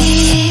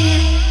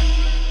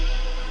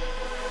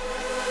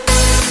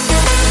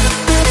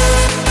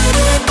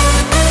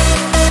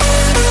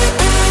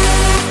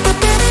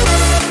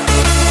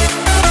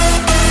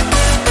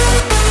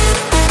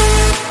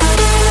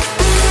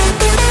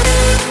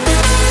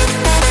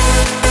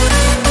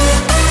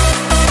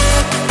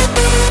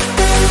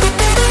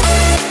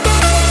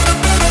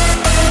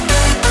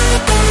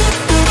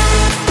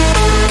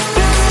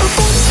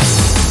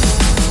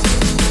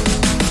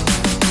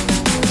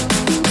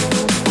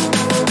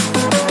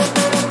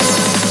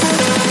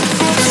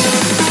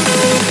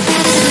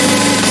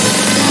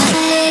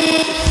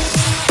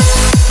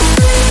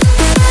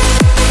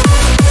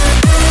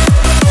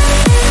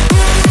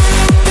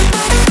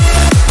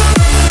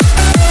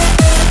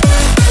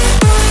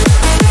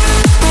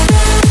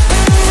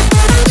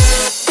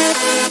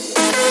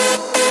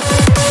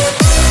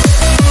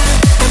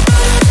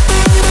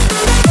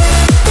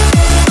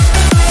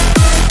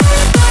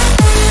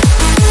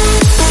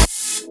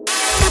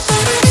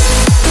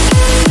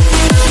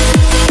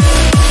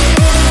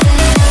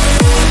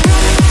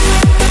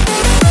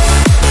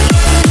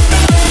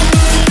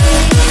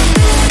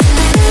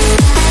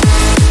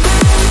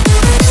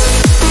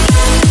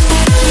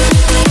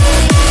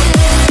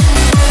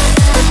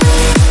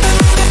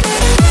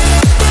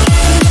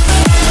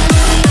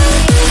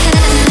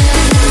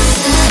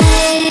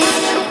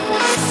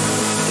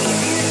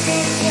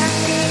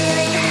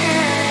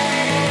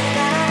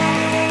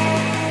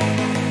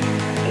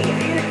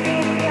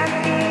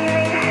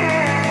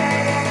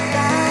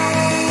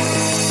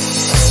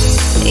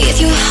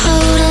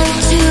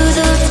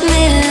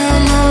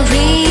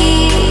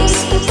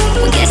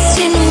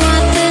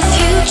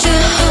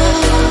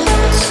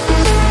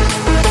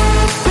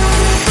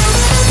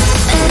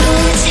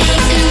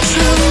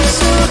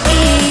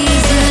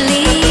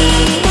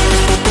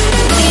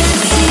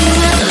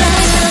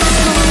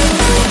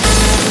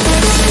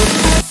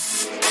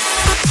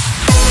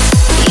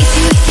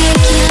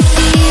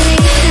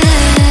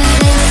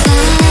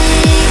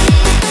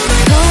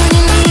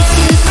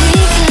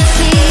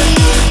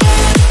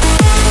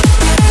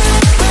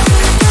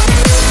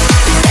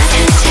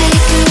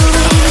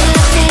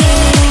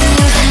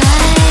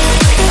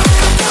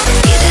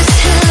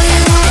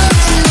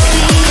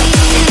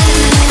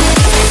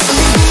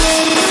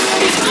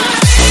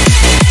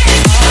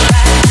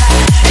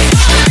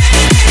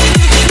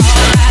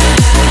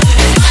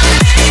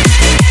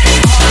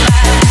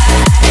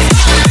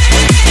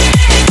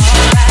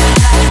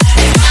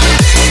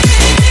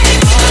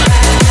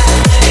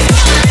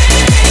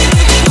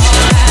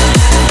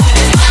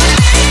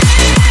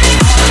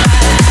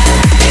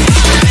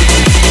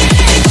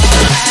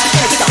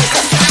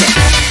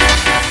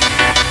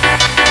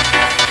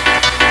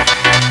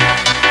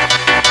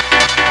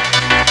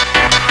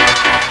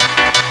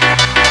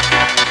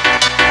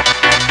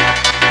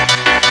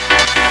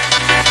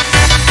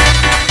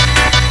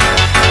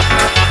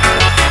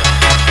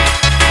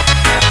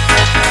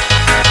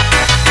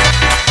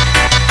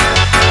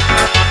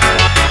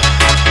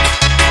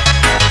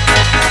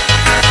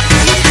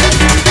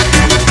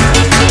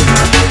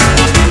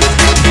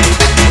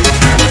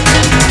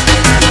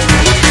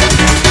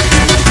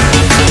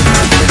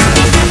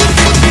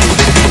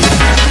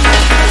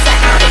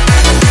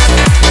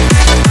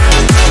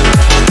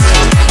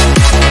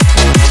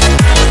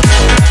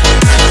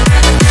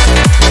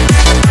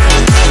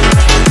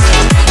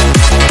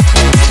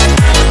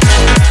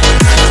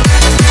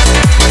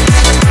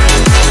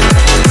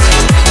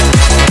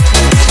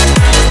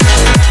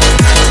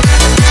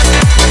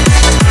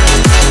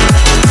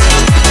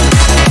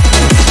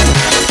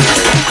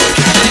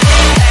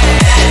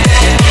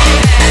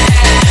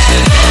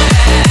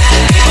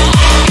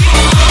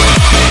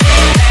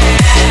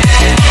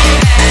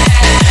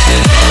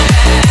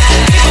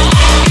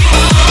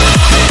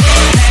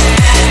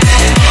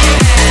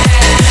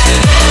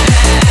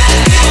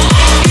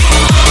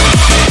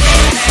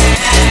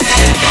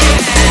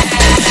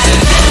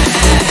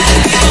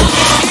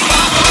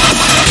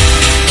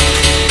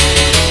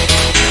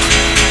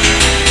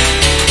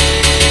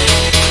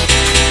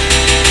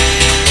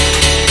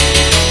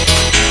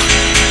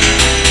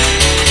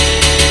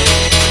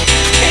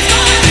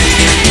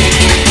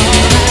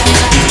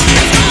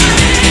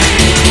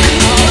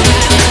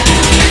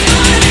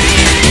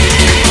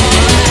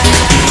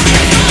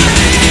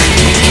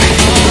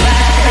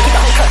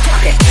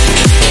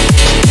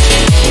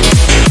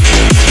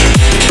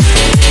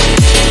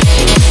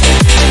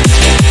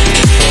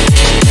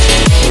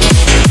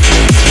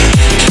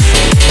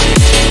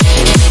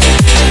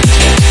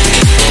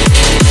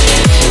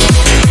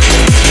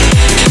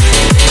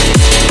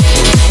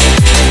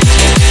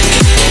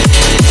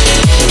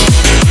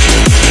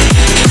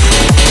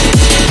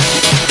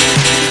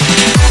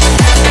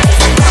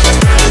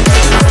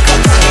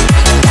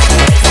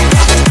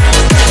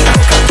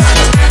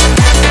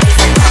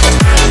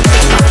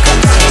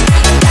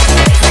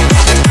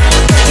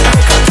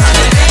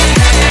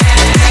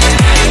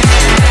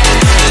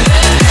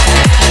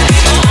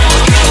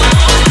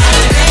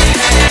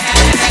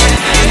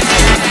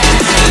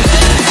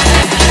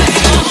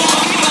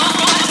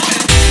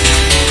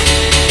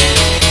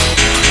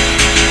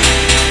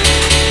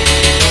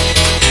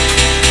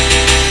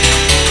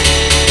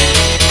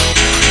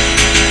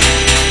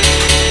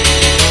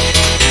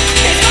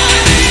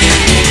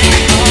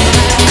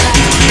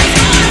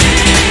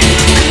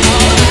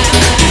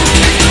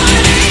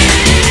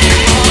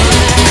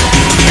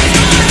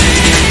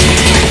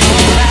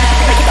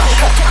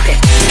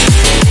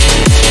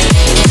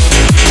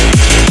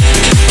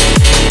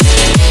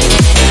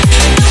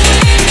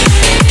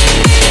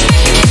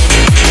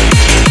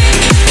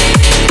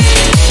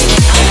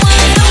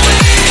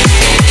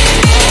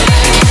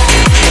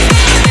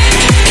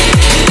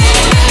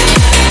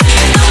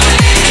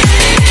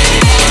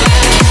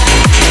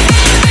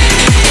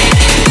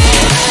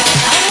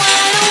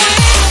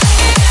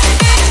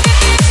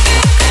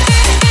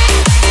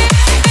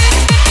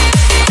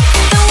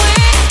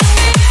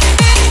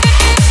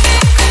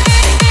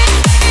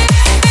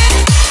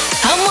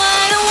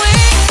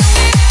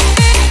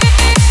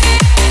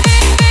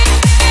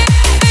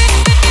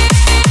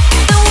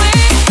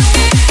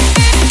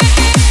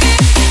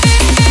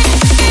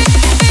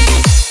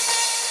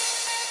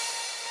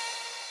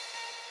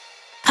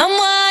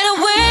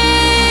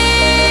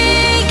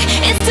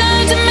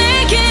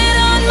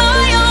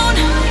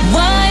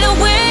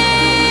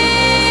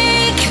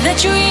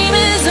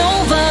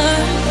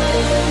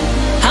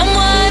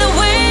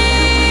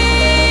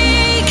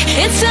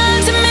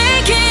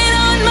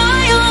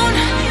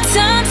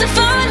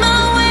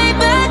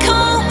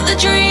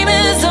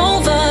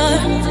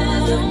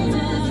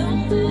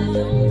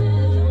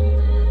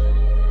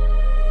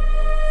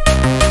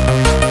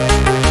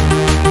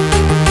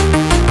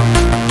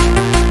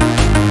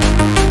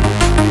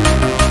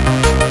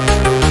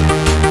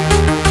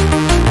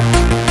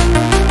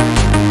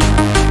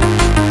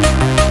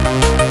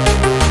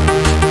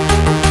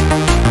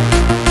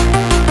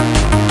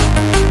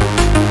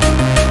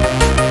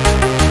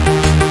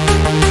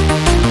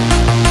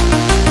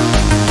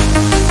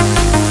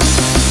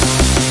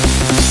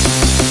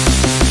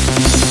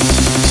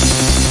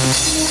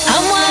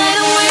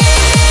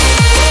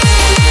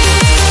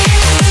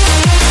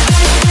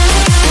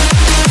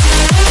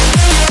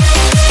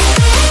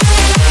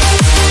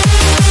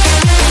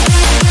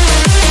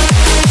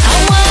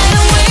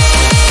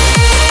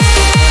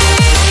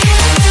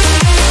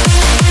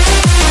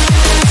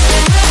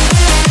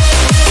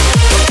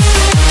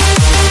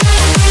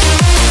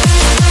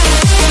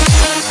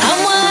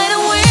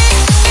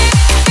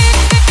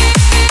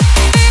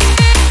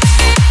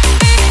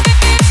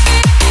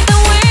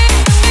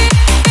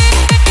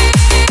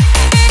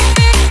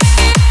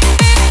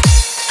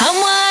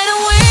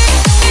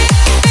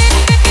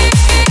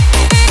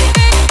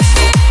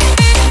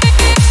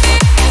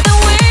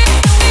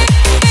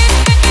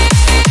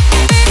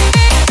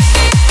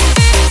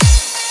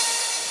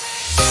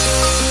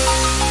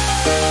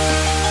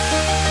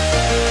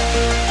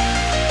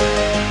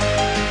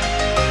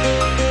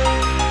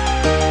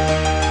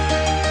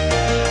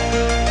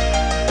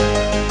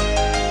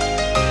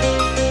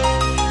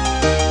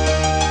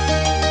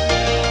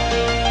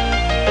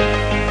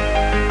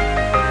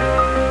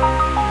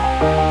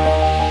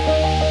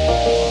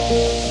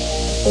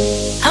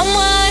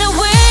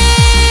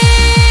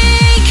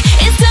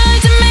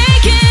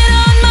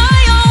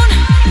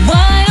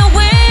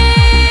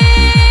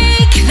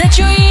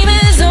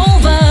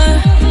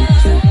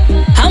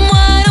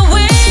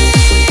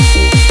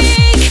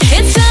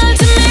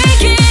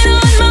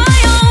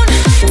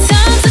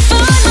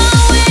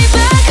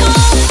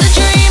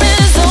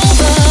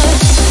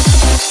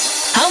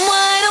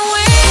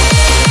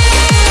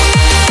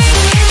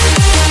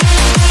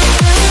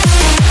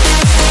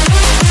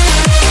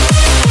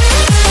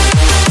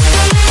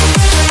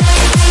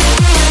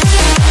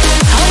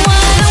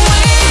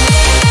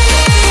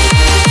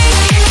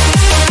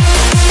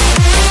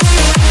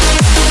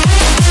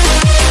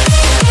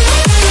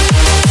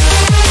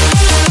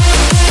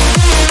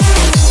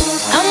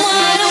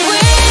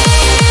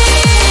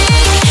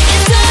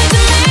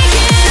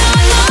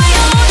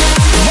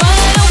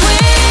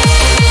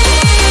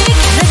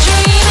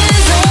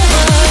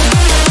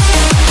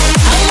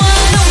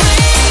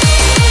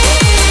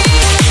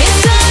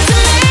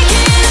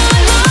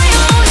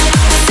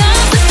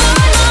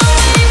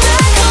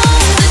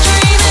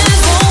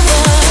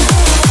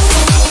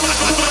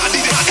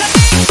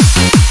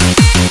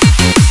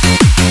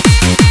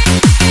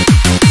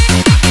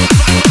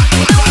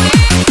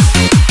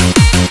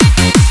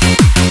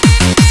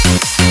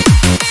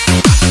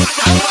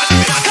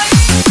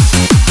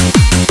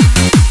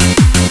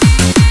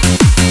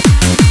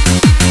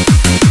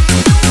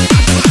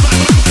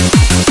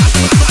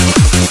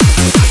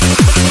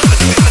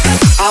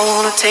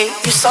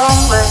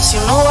 Somewhere,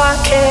 you know I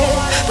care,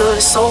 but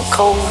it's so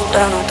cold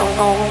and I don't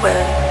know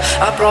where.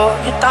 I brought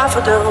you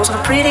daffodils on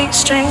a pretty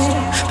string,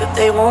 but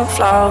they won't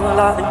flower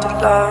like they did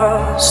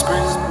last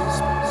spring.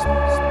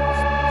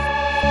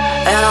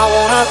 And I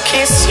wanna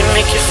kiss you,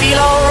 make you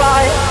feel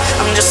alright.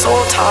 I'm just so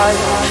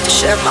tired to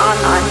share my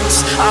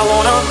nights. I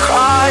wanna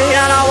cry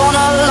and I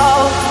wanna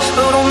love,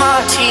 but all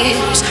my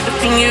tears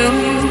have been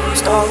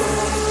used up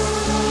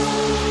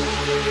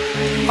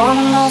on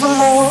another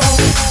love,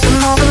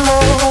 another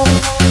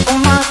love. All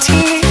my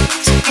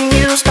tears have been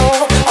used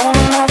up on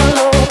another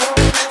love,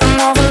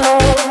 another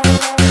love.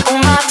 All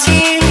my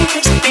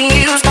tears have been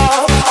used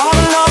up on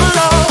another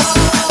love,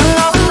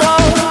 another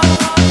love.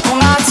 All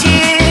my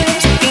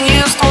tears have been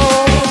used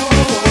up.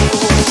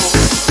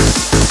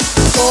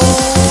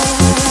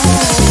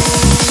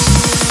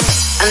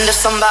 And if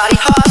somebody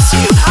hurts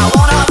you, I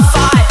wanna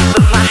fight,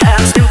 but my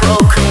hand's been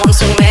broken one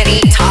too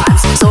many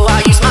times. So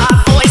I use my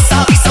voice,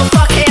 I'll be so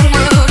fucking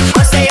rude.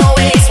 I say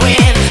always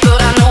win, but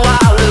I know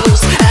I'll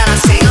lose. And I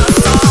sing a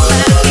song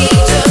that the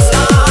beat just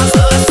starts,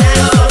 but I send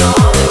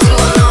along to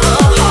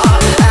another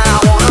heart. And I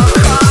wanna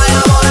cry,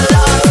 I wanna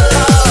love,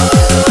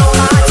 but all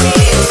my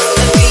tears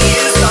have been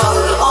used up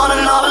on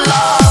another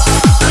love,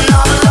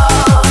 another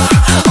love.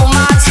 All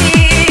my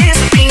tears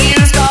have been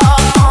used up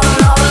on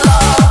another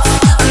love,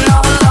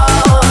 another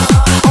love.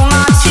 All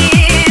my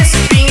tears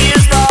have been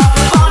used up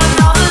on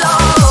another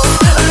love,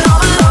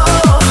 another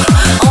love.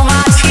 All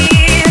my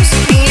tears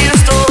have been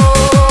used up.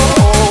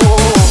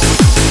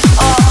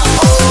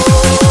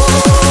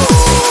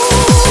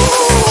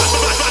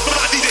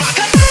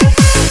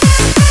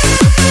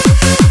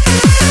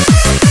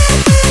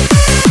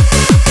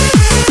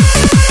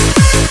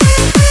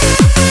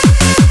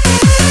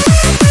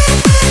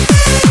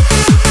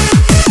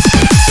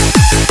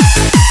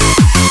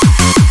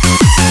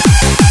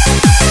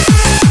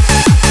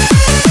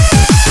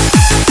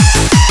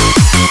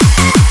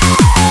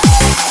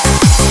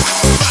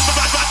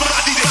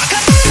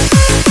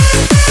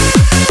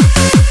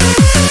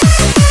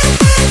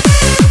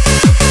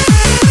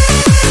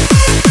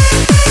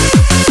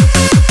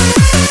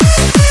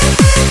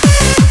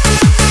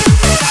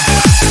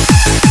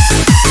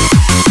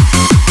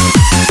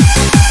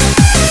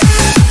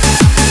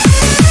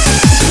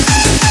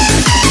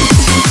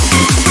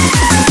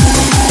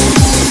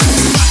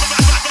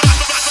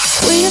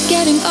 We are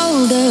getting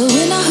older,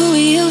 we're not who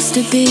we used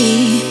to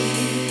be.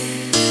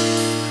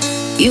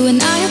 You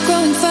and I are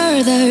growing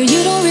further,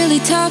 you don't really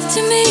talk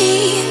to me.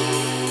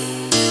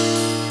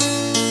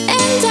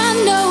 And I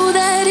know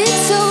that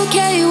it's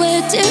okay,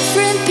 we're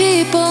different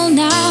people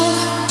now.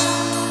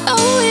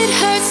 Oh, it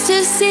hurts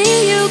to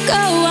see you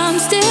go, I'm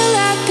still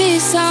at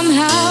peace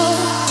somehow.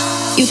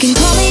 You can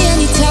call me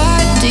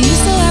anytime, do you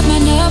still have my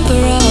number?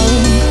 Oh,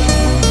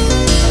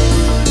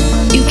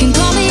 you can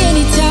call me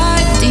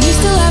anytime, do you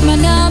still have my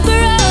number?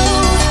 Oh,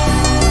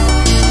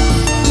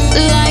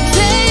 like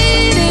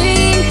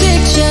fading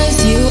pictures,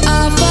 you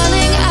are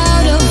falling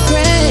out of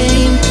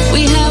frame.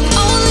 We have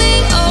only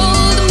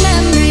old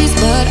memories,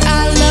 but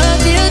I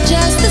love you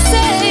just the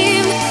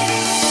same.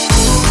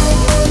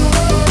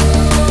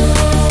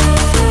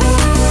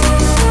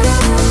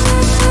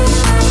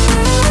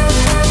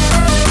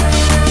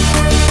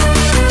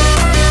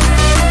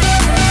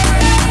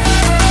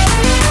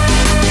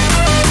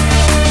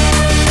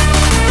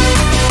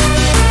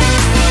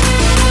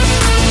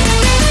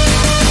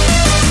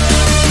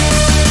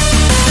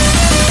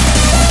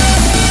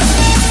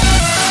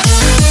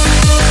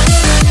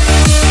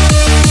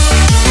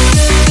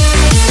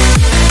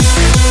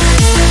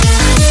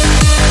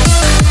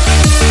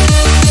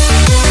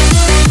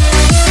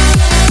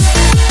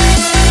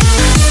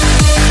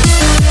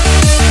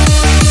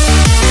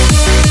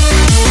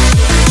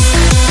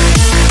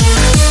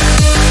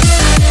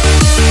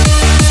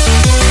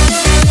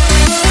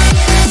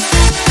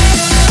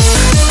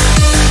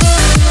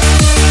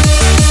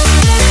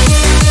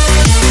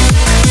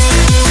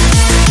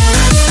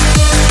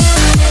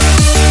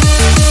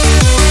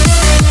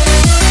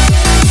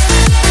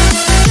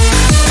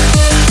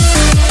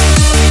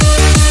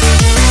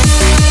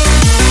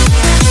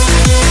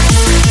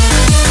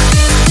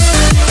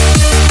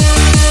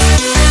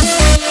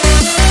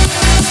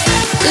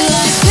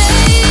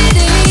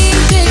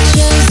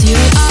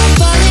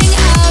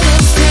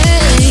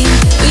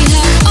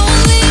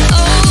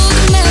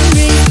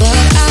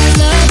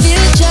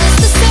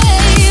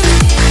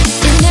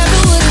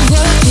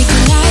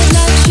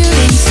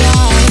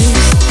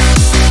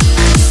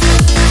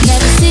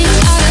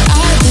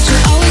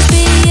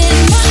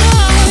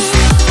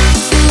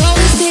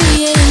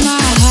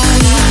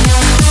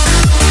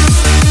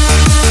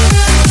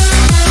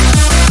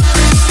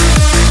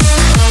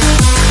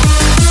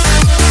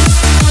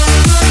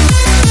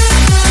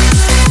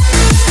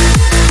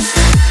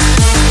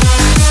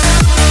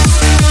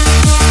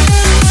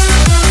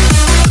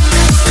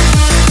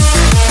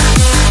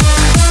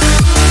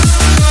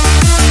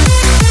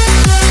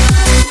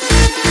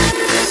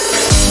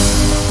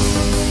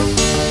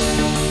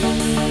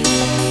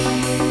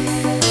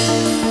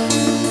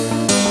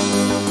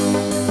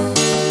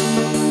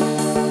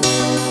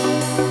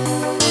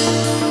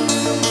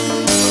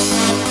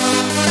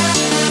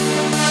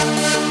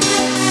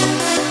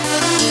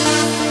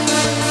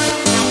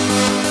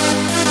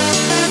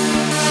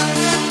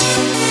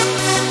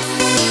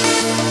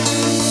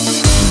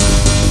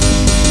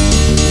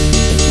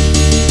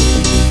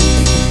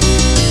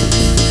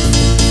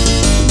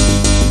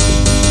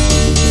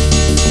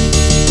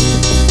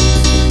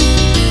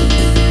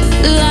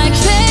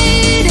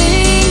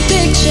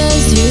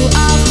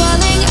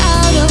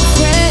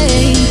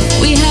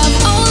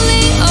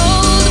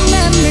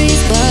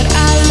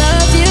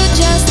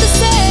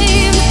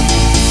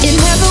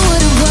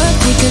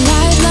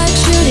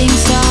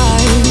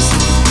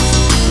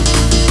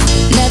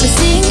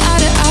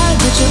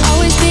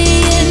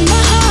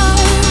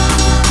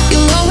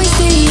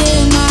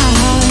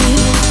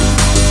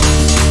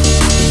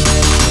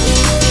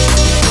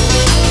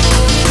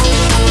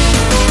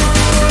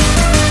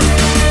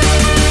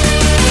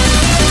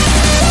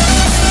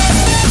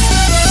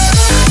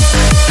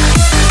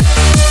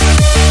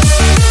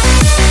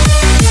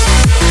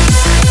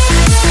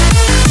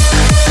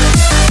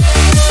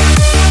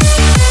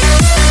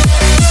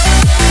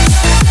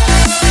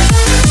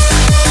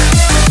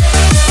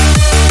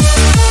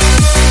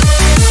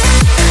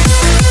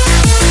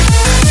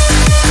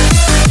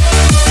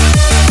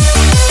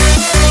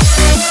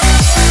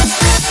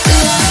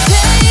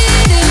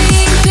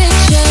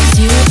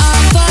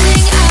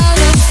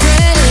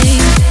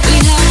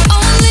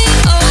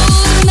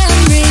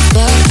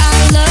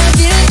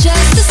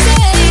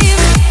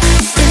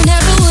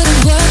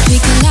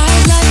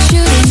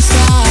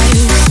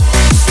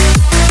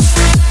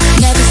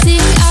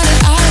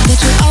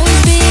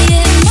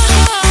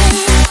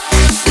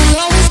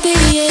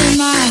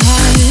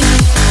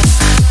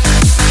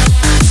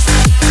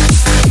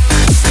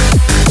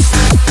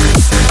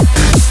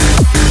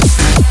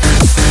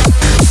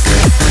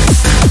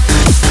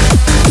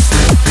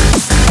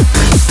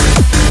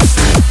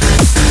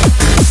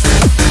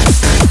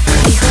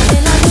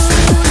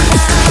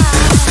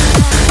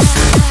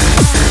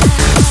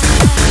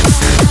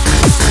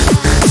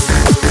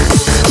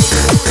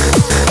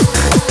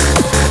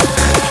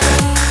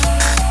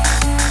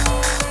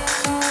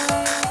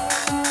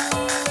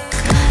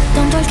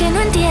 Tonto el que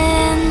no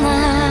entienda,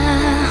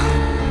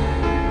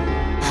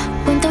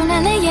 cuenta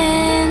una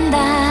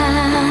leyenda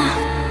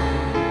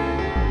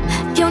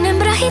que una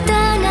hembra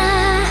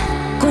gitana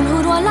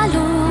conjuró a la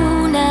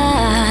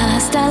luna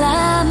hasta el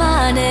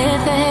amanecer.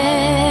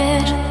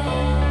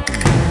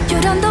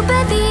 Llorando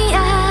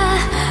pedía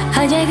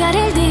a llegar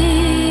el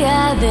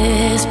día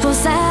de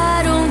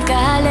esposar un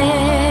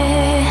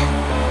calé.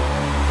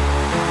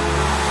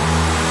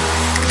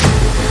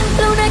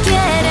 Luna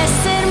quiere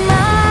ser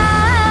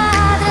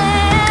madre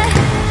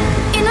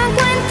y no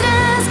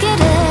encuentras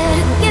querer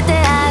que te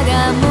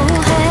haga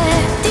mujer.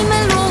 Dime,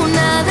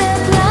 luna de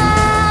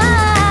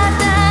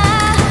plata,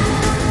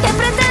 ¿qué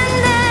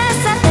pretendes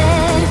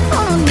hacer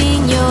con un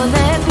niño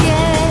de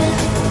piel?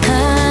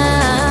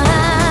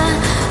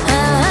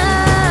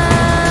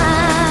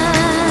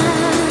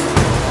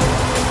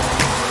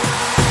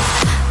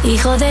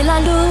 Hijo de la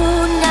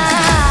luna.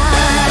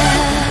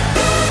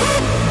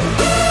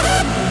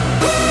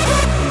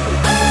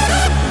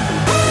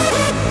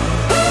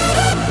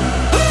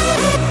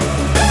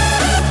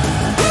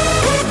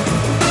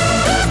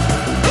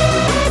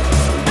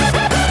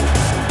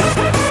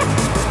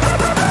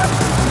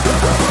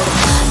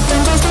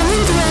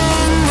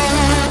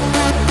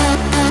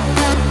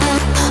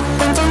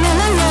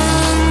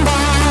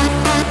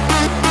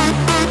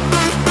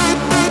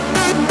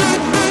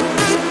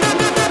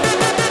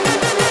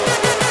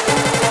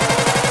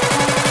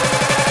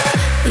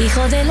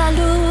 Hijo de la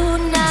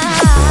luna.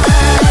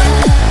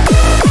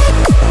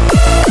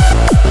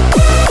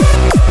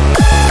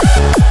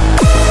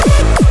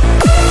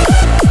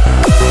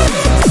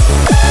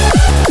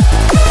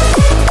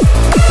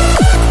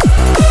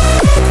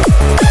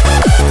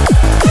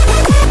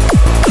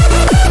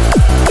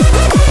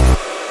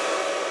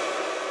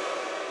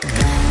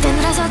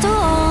 Tendrás a tu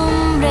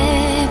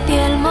hombre,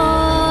 piel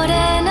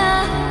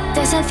morena,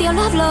 desde el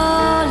cielo habló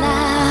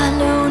la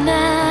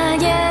luna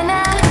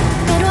llena,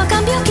 pero a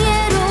cambio quiero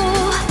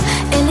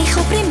el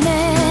hijo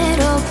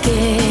primero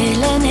que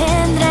le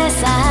engendres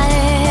a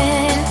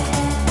él.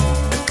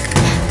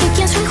 Que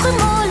quien su hijo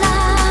inmola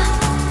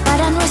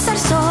para no estar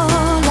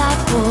sola,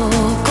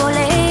 poco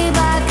le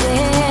iba a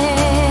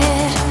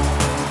creer.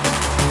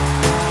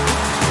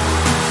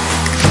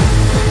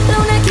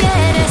 Luna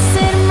quiere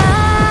ser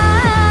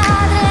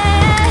madre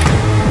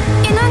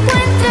y no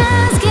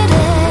encuentras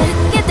querer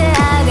que te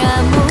haga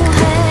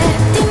mujer.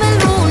 Dime,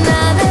 luna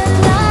de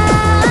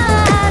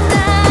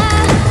plata,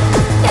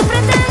 ¿qué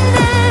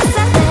pretendes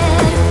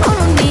hacer con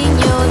un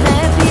niño de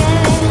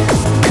piel?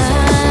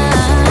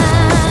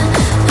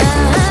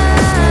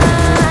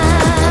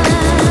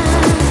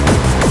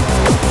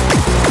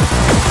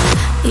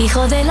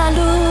 Hijo de la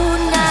luna.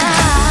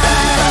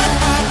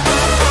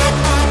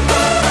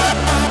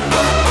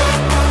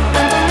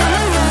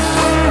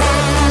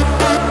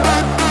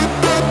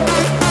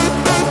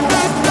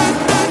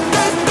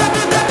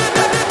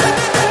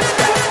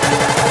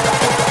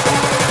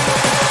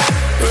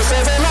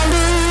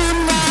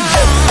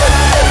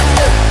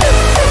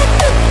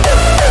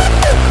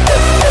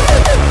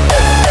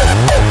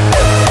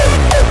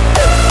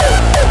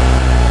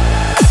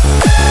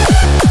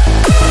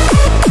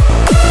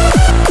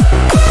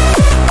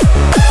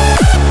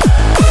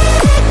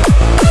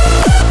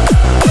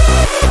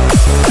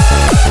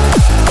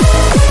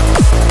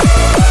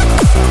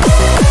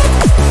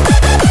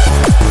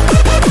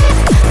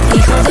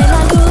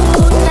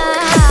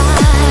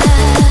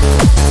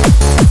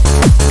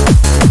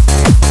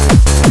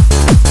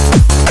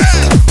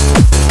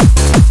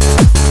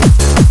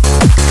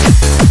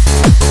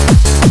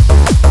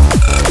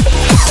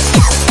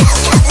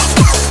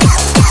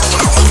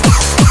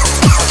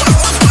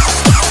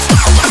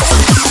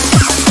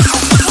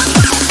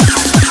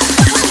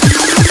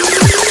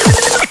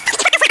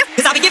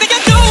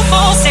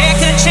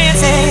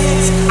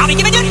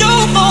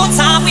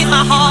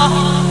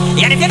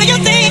 And if ever you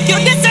think you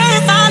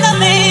deserve my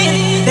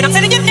loving, then I'm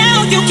telling you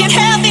now, you can't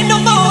have me no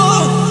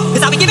more.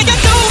 Cause I'll be giving you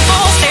no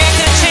more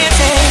second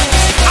chances.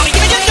 I'll be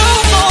giving you no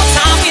more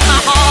time with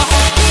my heart.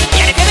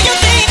 And if ever you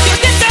think you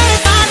deserve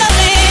my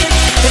loving,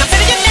 then I'm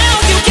telling you now,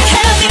 you can't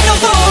have me no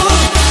more.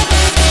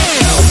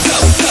 Go, go,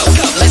 go,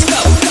 go, let's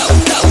go, go,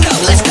 go, go,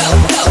 let's go,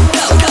 go,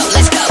 go, go,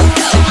 let's go,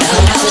 go, go,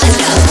 go,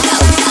 let's go,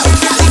 go,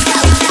 go, go,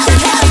 go,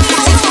 go.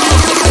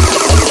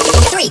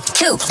 3,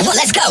 2, 1,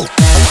 let's go.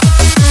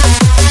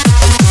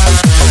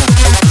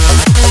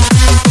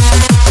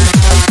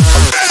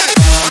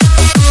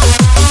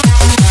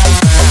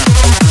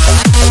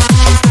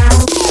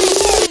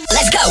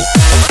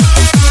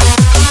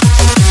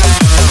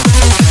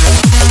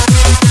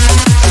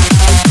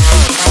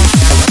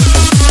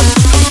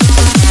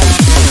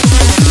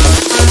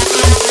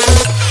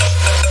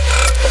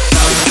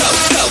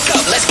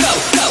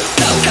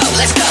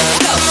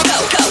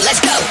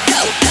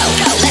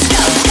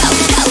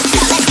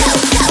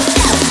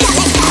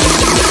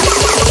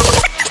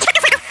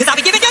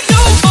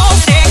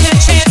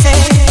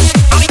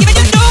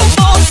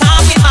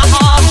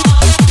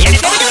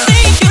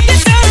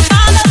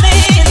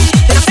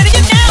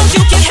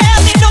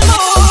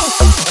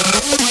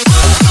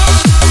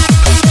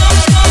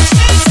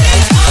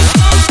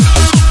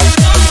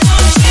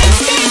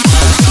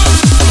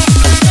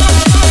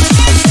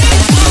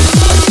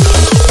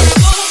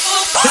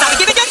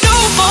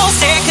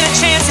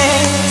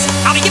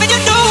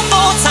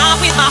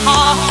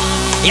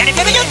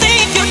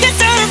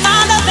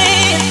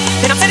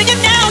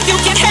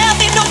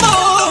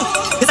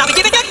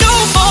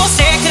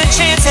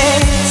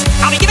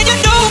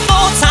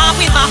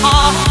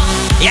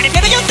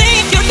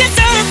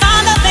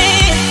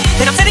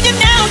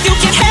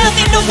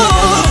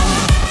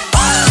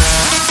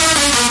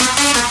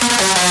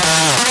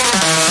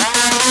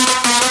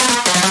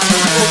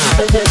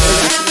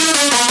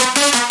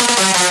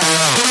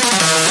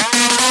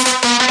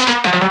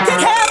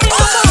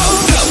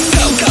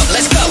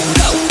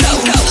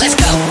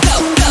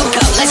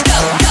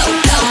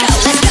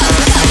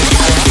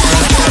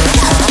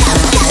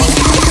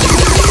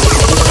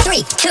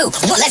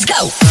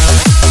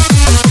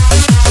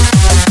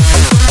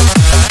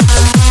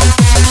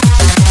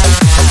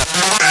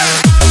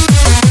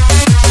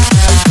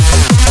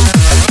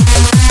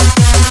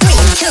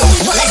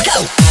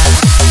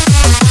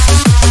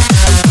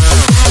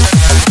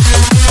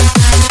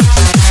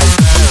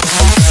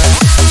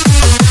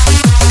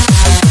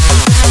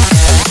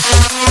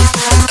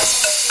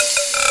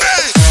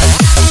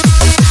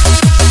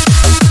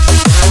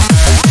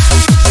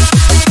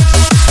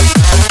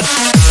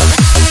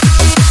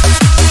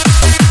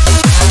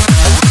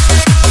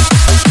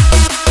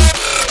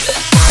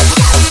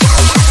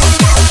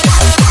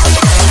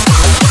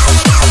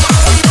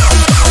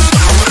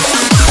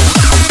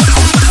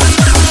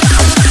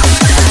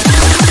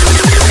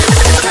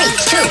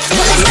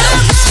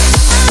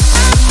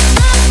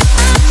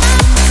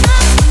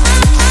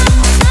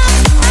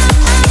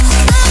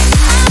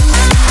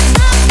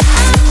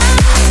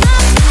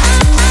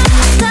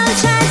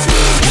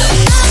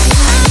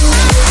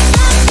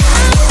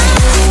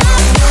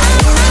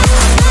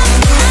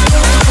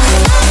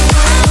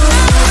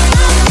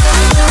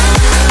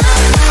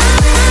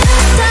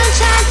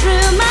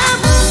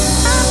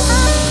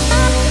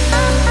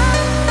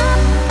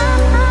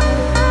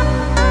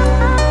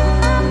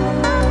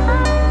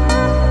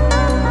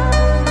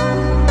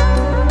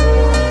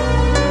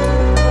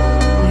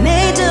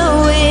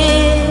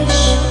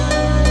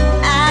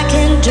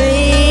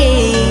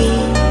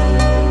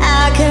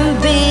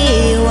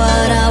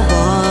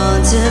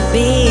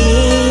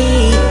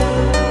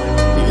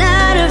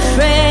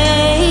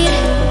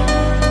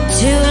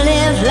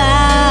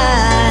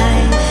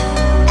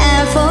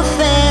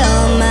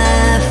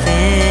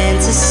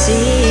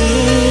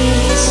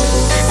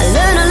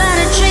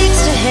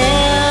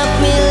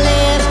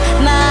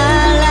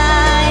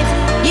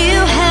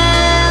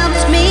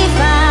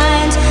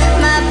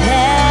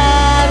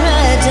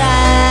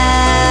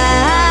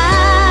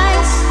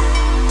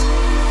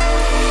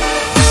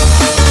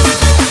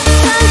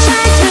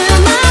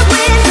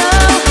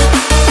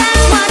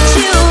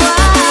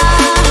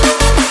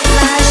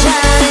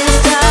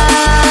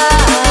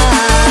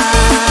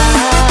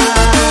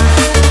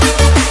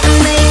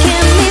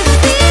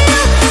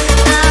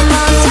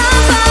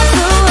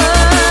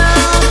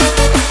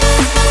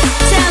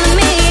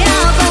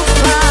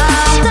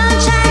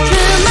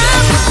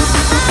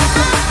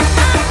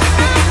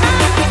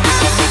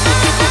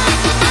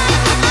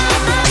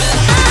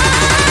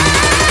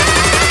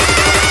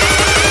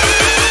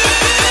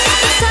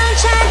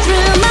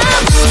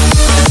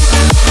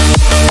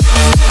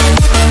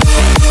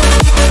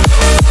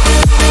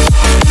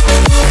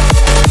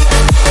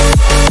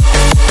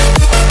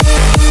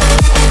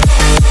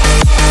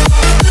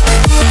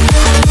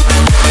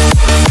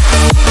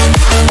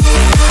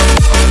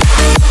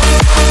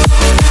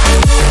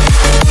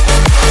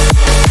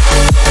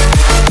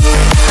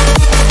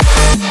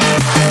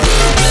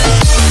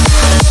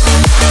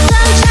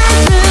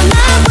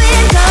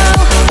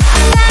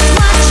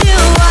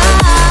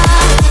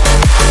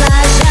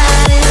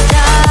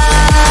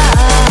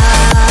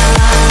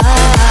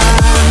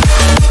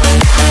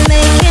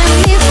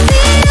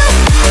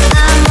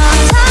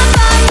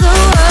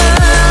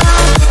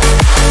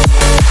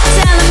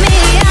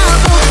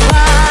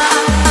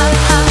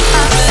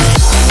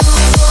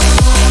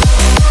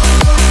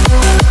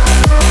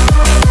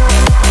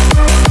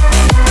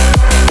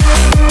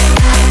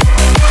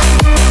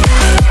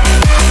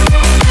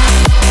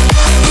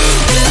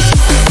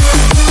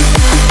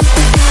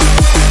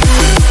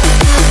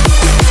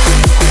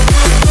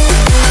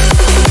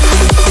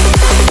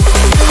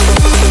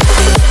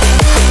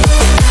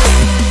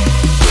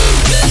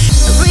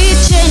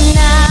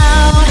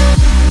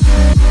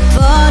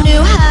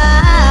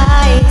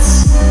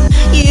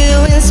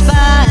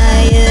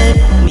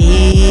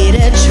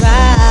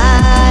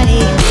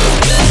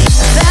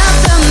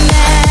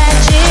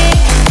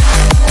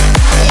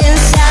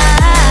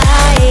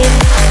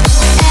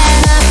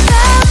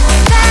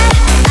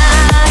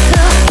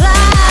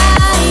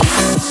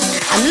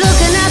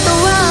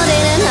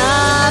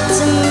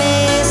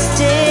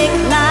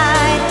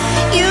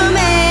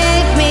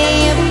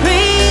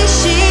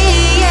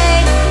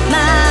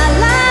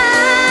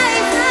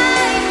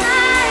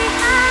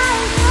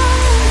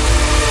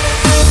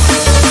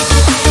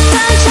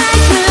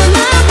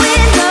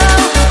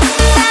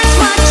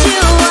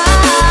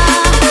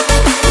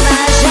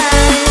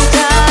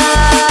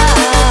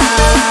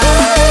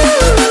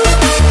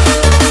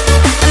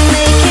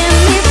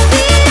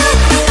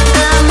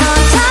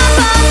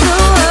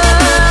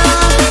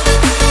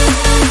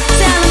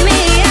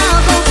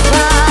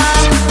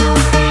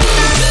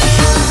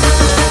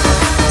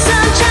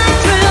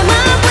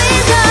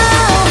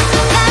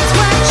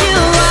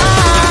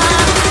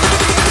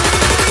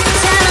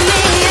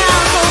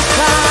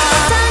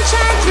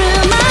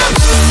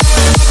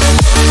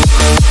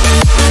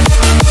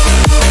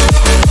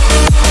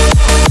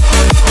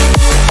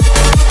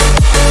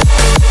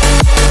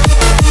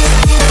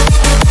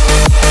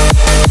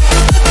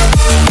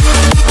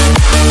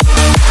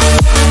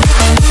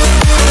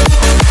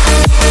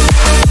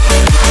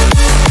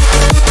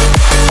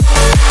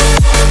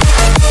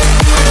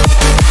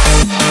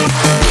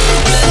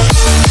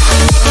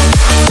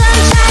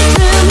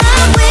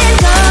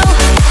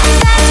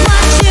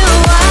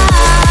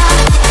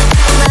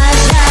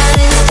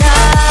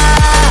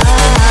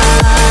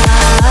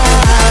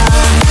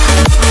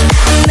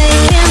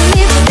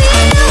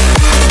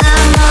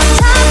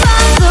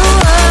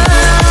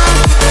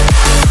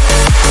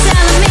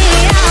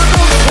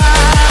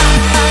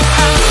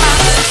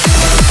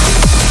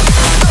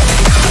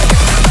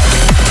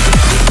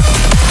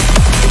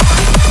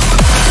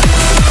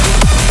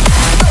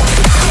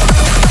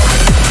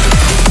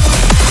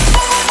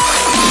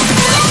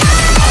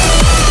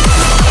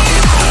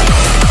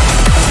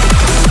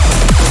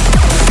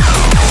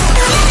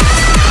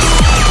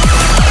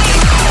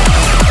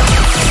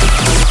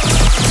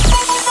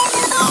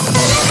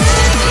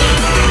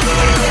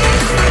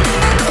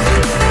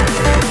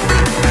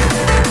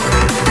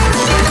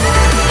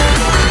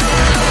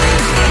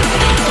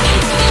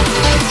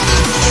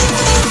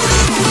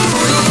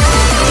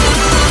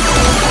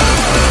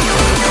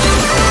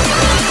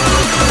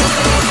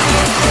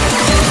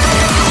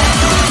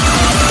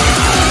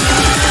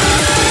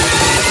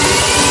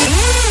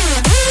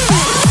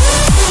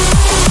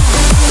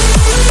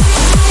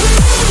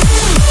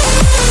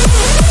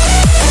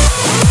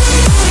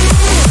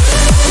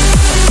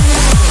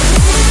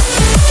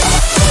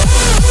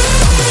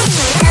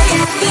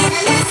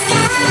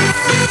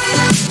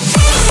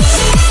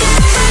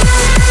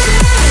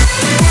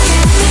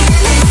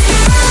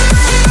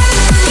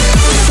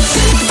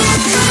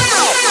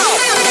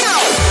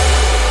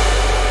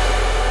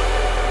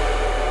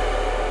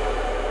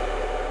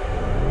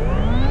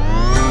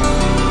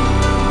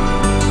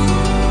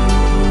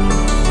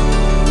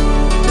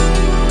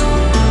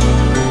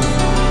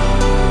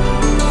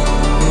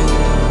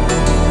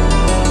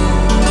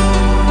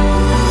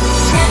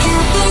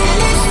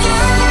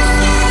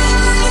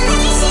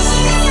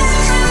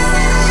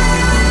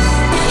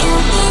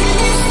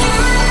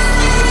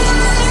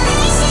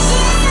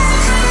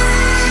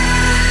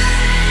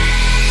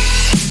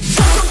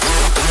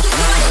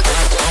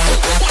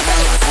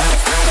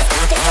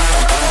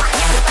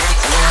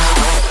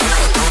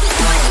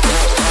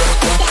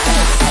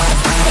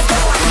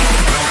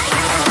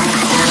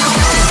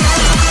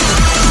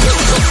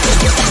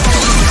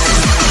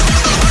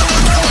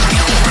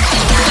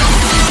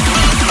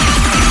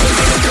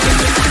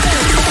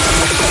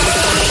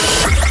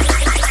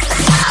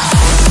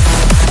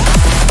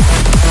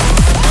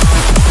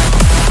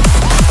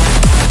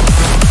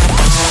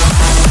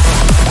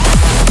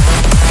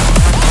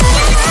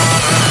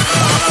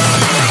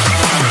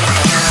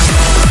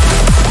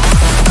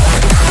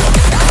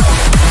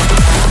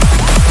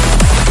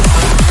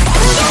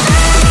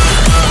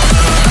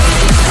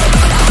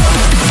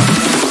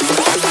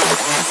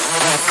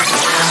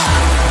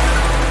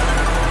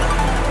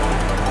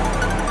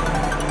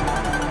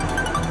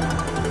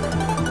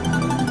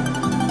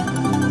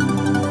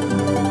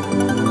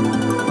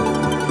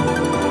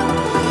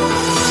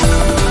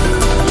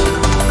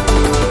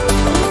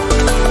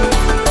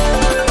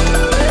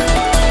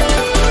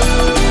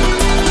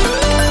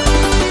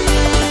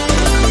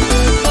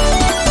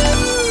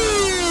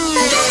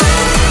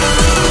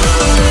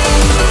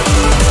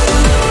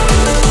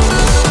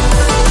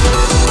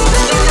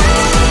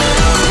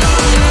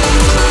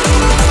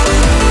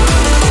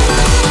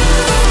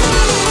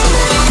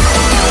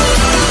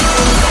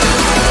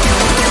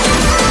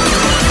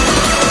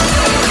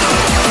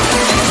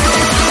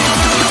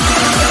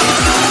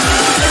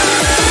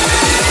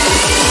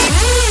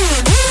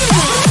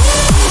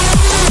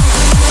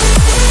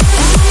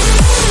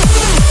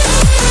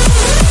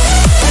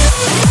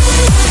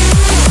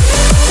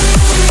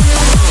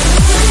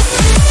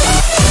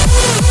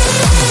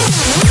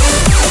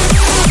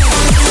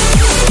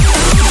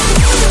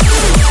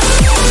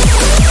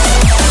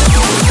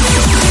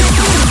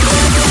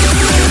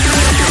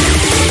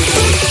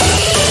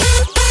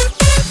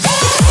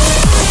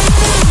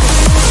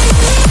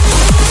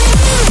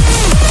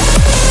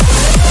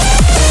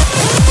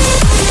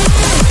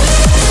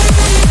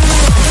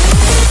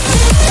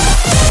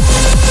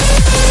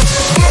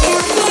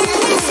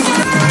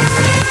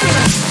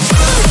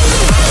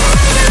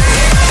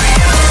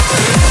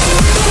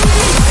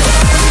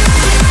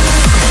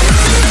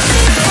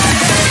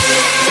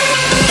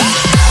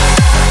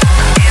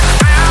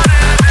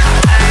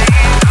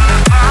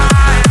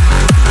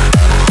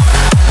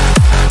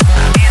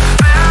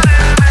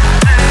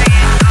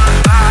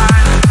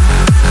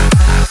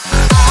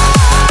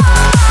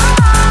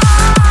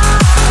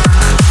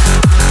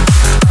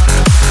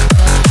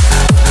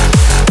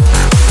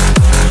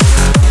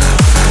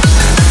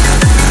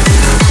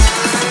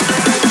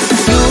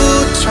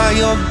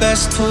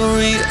 best to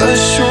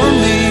reassure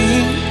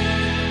me,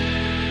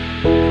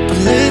 but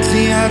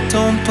lately I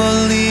don't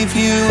believe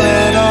you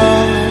at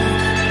all.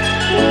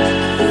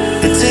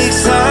 It takes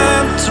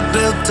time to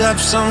build up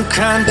some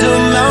kind of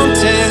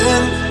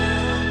mountain.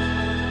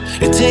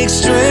 It takes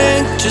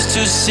strength just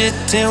to sit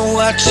and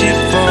watch it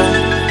fall.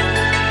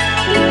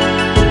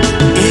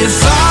 If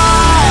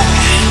I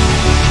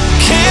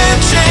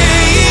can't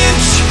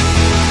change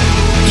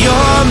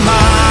your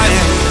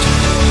mind,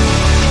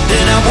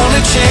 then I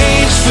wanna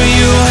change for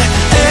you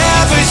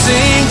every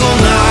single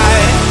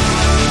night.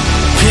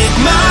 Pick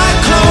my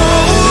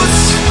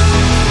clothes,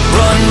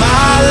 run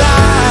my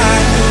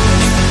life,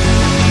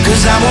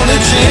 'cause I wanna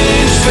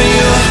change for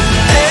you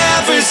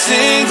every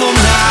single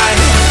night.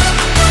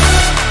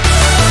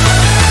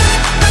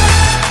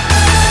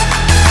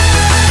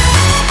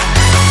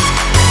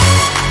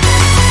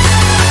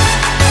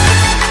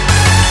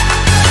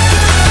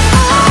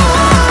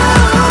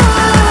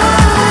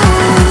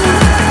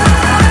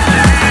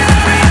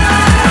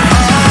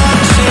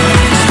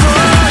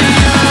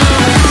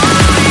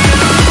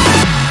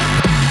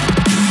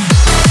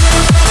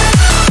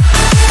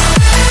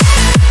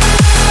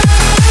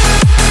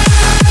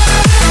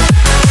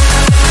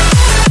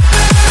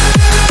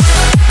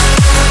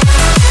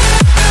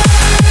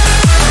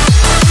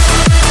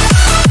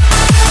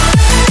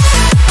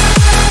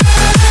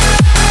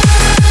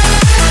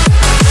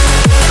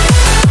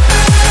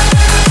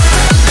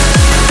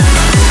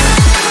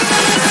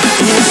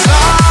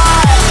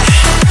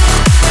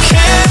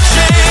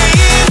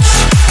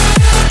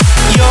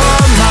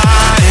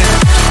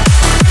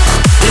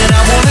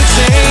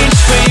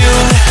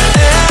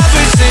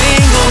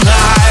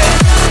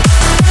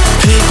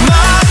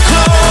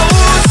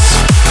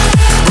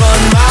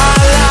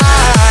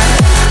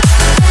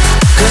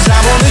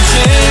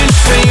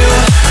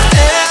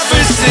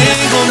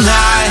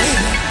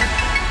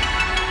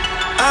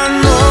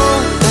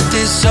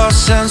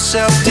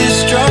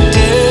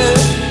 Self-destructive,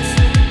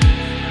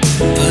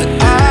 but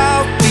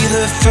I'll be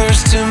the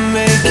first to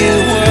make it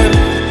work.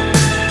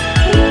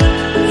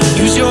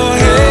 Use your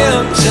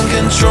hands and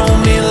control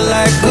me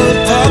like a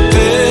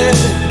puppet,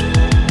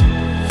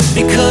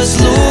 because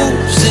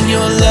losing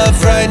your love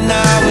right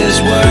now is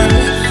worth.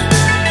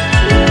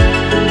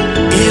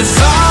 If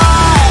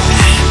I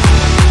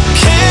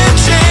can't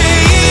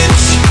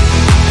change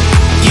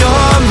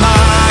your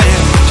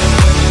mind,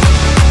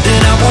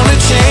 then I wanna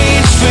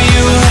change for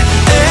you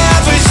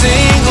every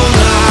single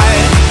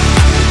night.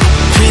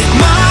 Pick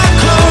my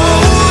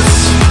clothes,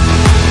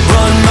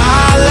 run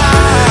my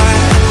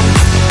life,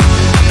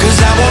 'cause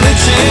I wanna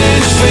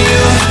change for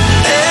you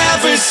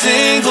every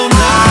single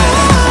night.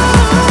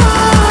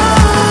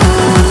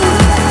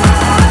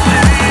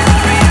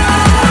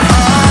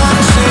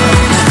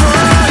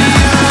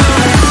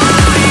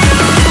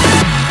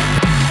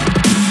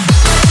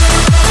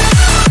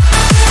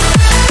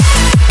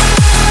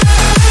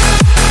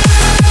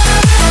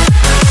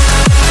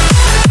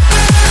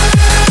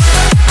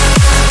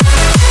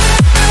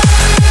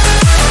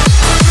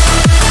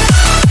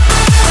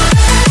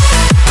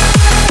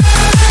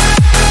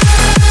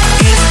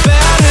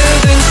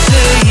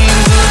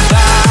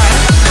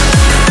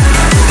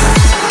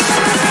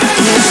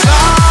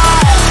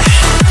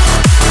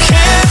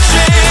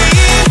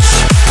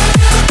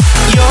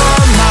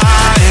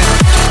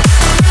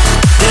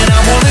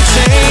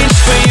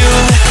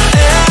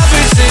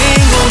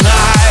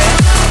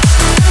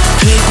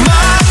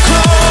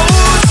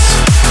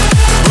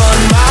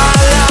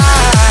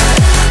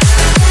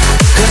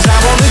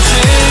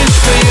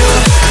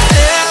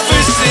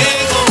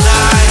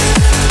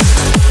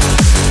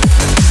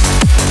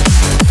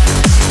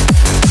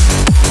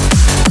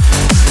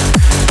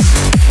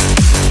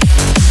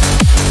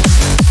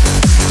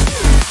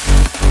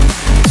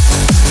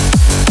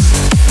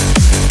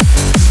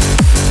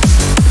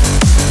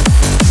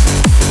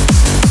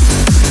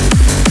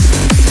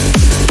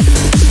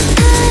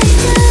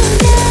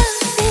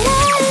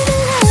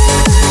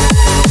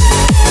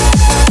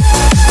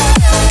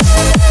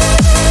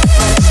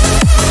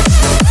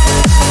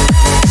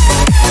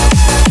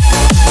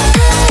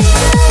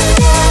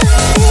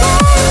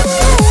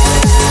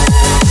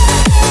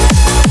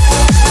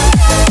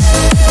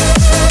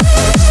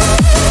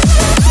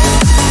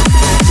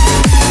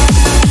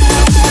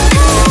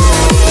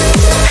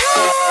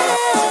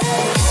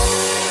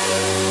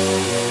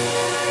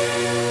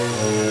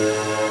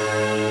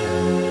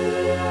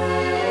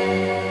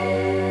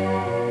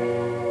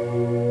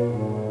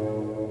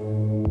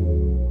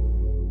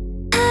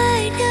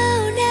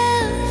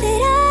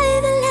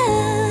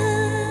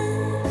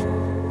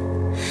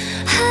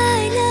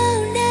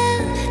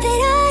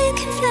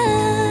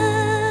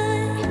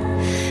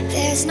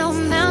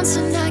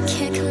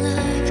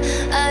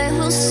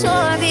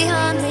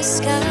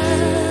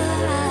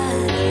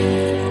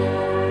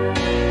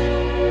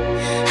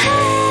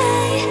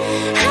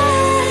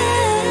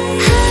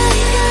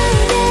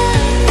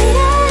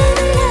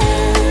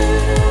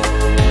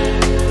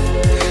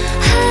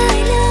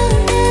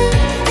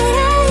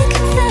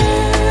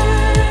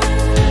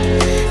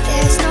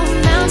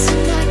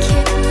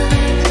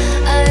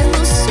 I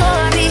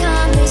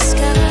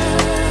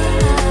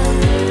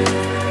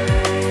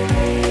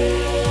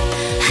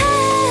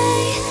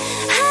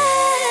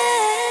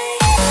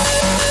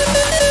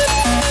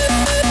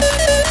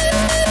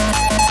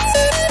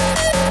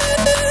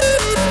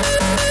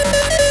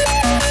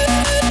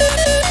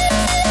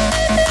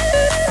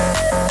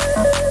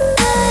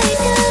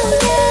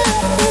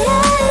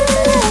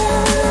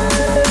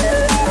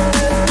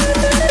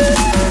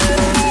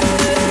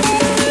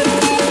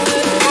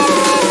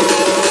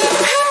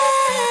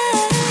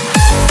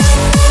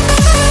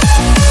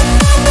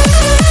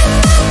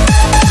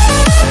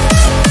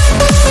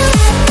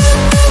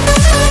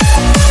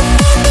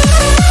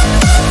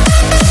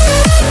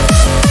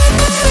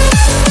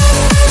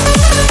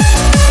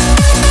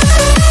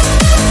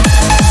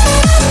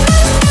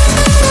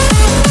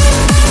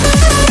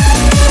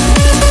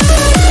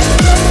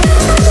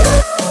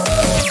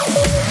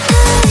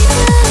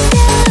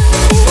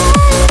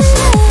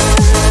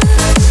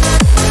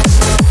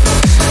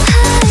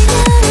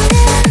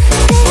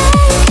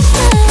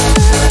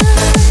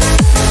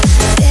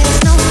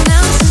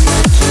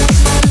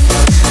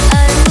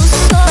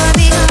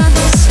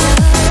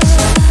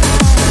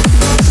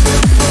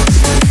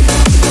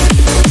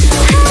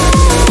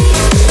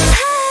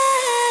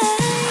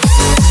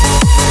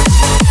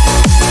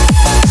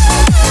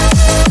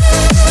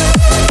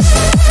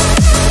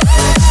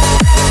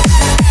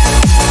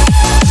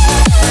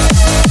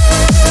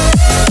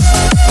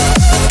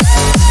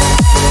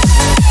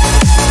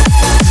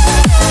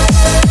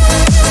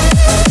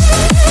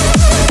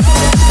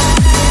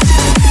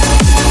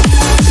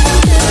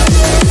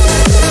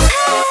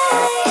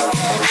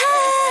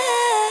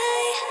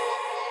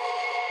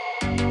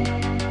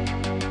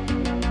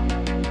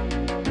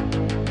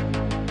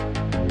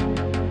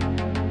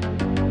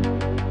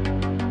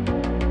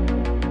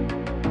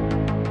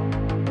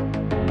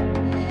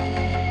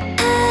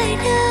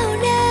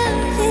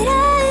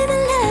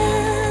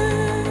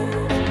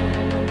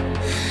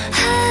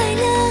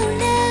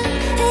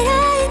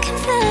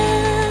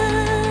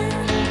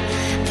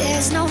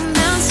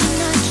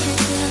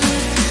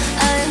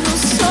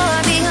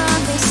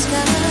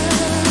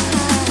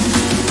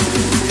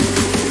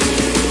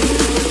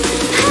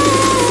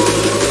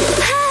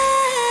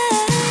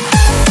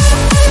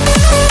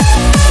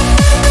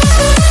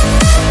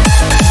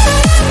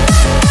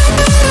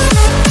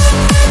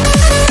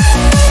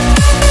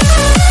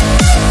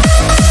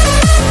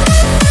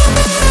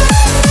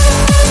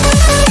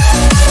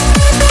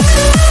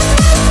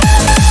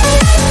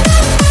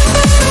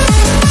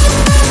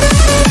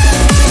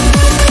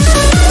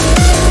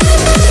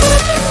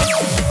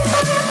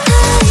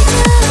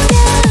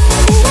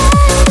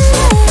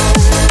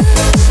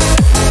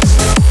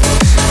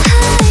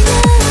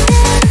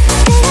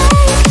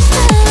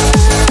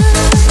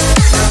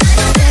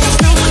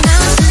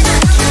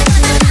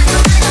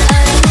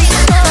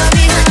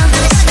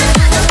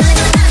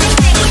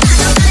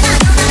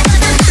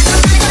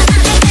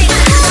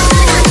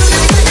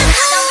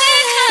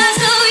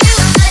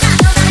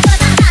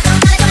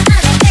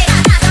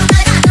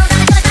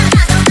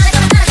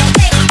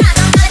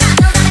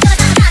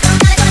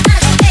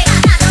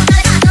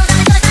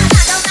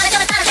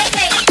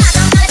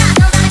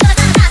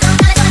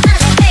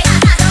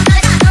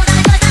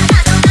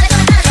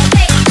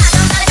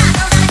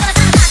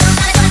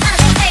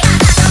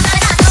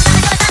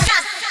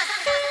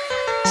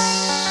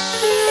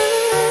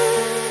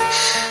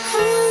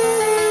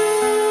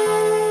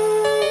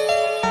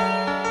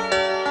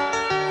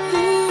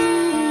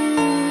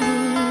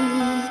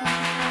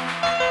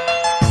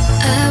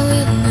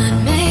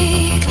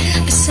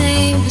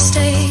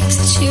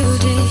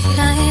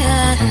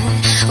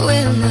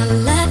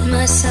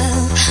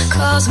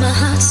caused my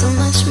heart so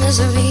much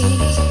misery.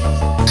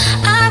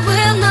 I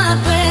will not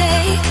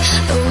break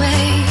the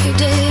way you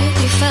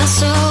did. You felt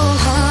so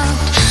hard.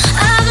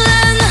 I've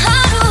learned the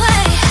hard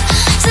way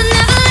to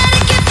never let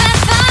it get that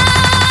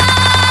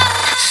far.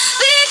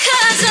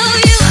 Because of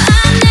you,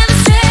 I never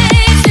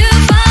strayed too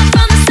far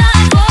from the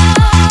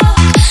sidewalk.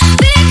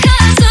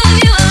 Because of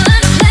you, I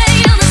learned to play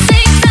on the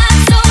safe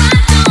side so I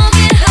don't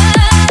get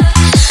hurt.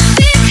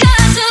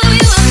 Because of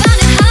you, I find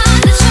it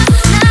hard to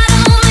trust not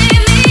only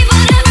me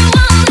but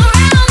everyone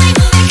around me.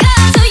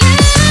 Because of you,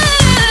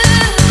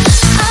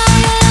 I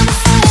am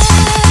afraid.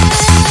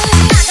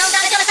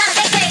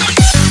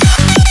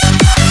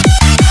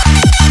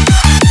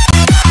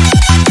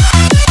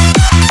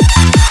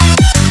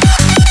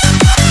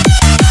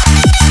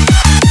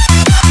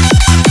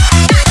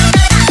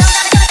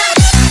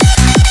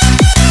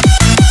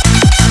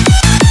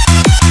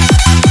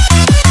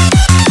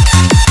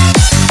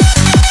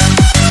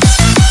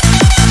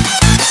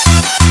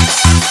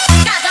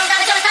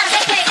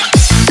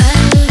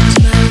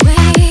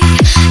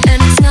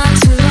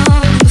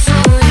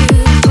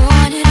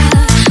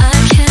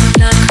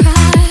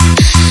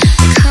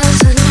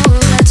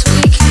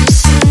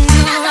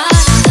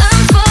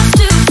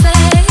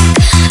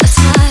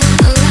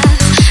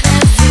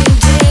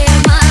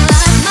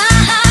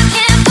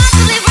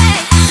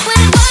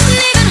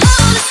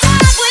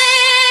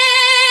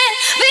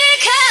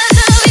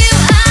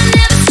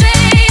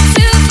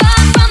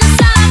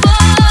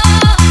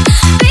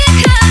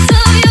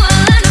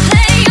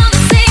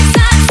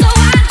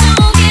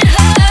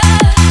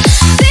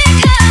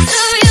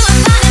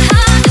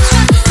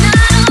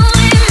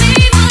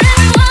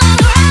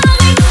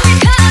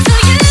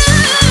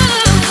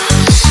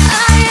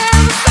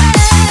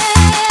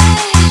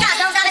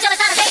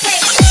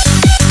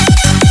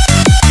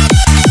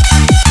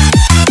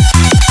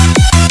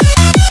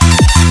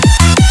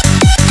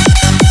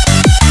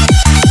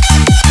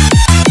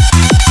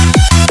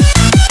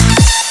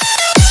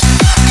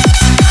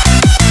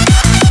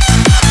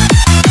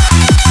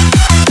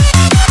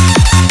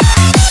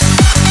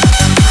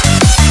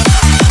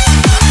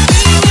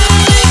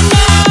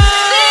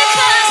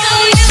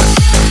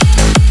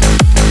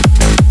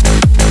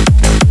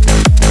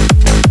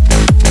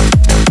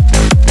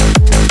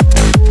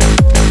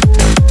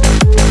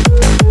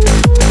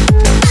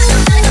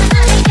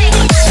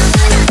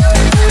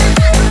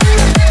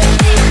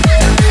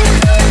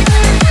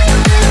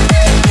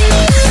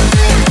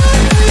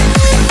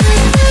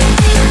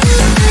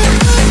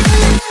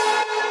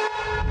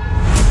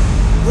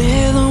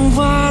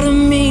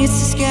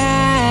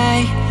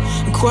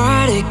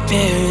 aquatic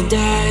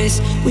paradise.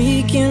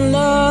 We can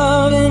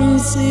love and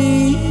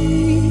see,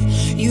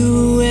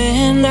 you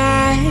and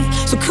I.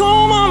 So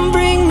come on,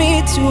 bring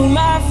me to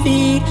my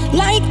feet,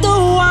 like the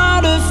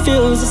water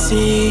fills the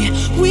sea.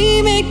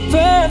 We make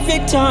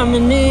perfect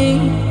harmony.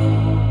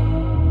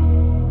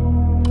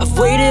 I've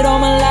waited all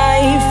my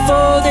life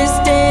for this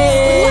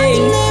day. Like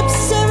your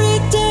lips every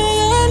day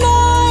and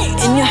night,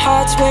 and your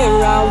heart's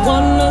where I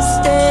wanna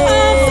stay.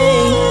 I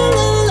feel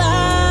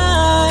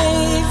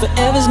alive.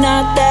 Forever's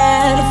not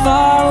that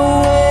far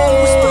away.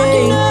 We're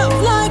sparking up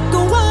like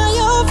a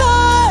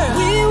wildfire.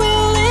 We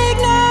will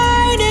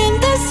ignite in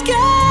the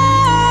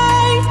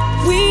sky.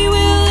 We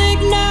will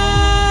ignite.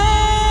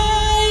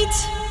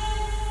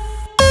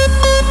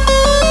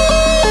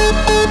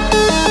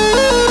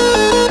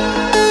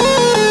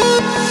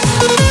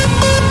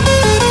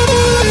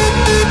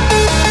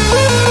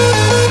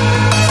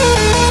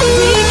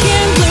 We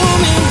can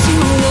bloom into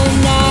the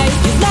night.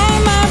 You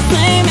light my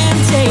flame and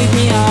take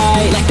me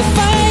high, like a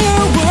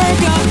firework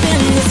up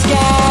in the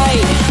sky.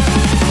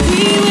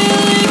 We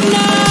will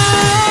ignite.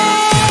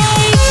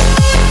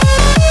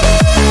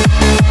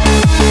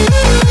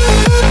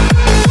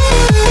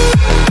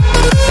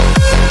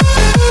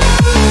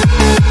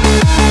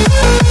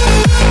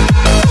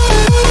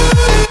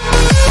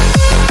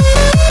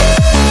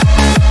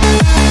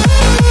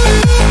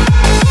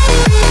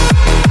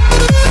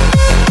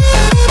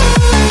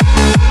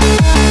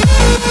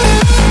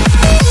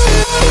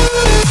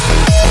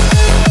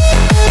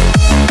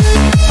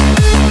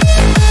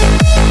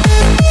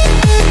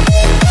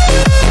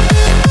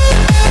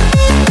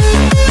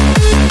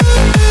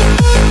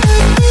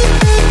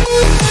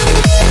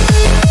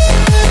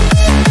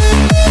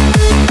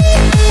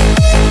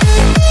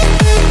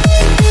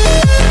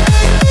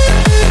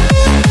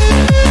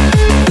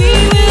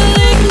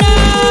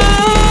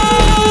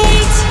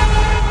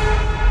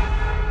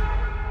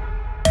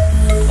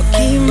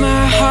 Keep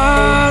my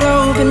heart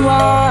open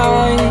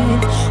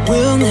wide.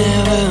 We'll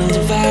never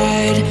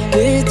divide.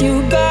 With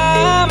you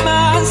by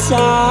my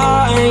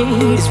side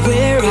is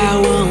where I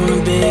wanna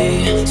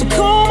be. So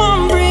come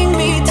on, bring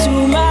me to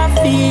my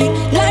feet,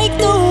 like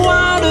the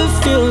water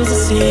fills the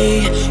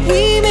sea.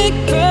 We make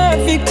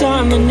perfect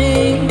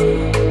harmony.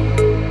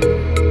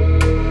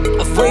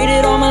 I've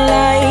waited all my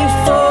life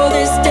for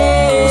this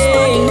day. We're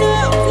sparking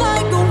up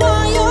like a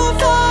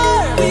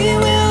wildfire. We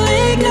will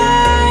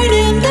ignite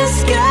in the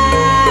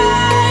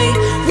sky.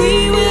 We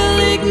will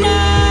ignite.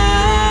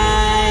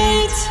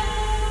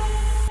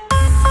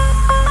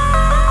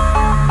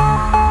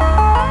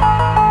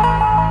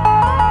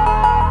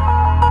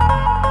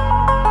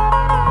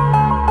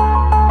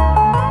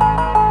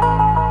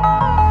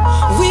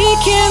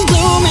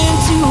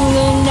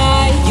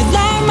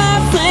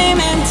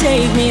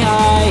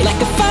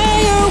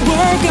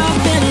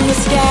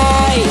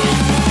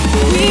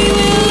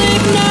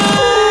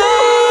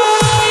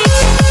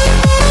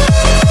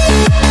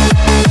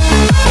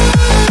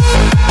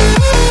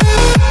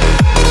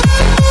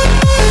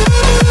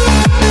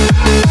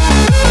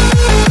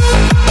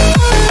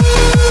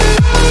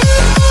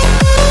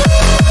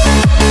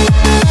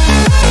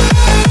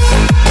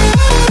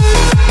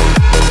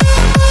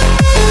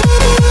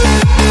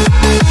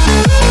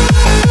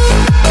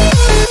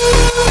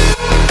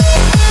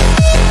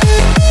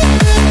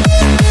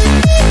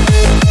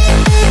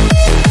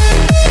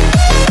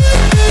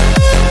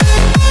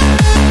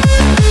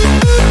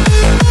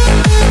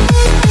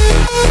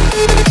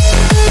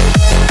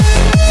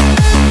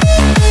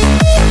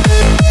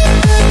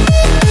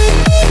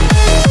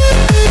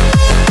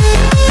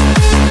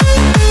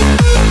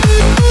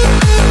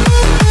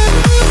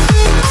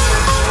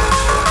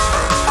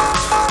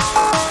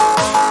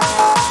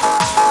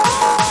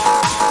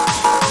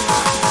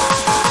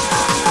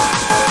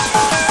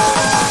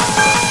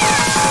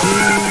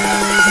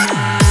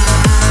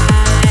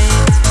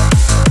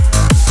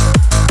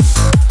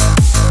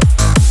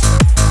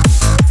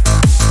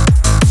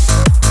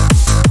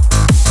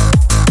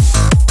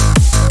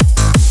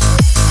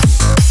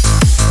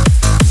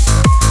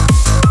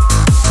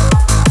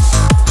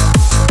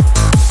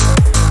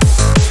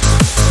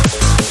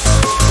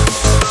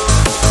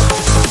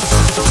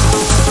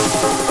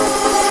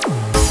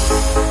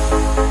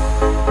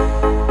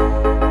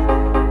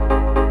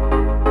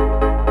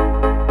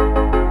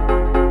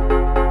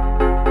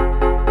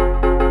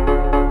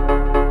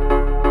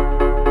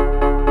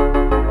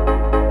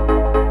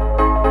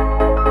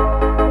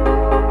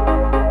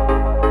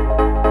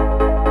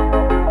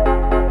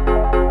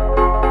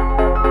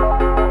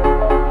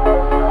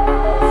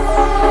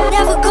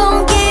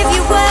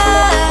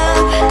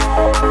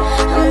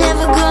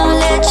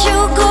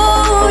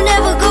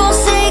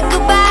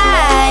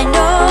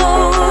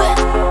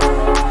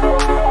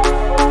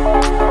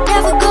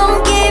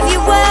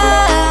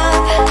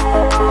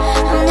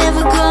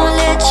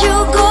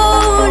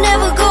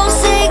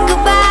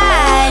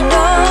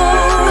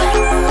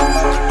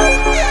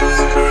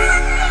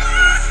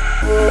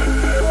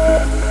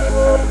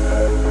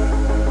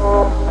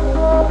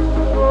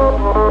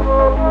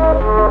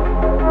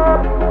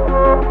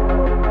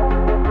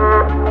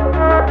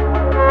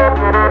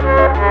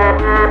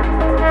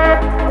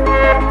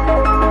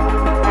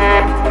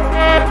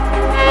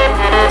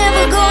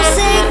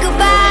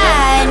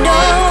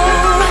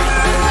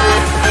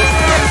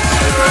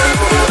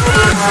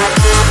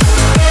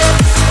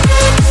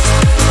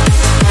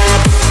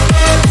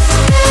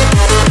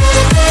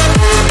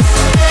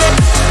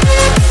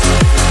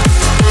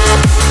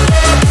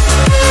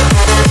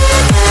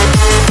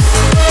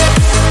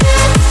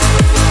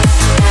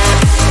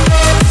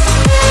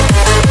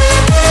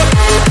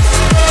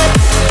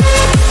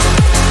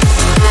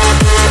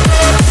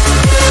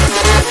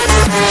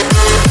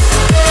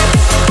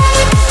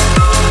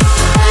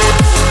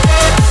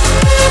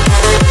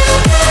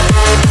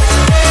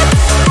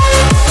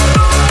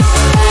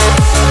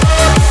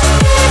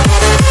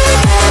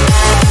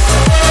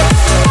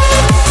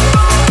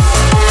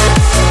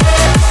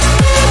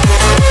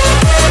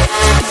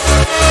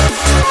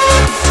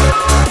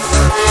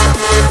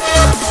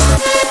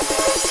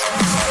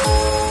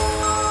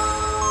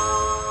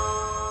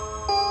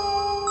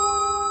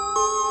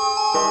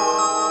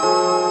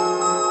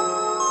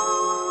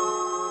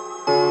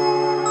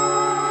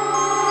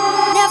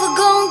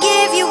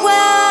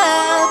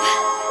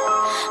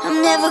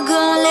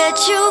 gonna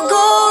let you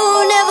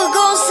go, never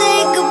gonna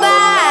say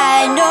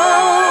goodbye,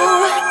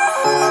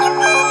 no.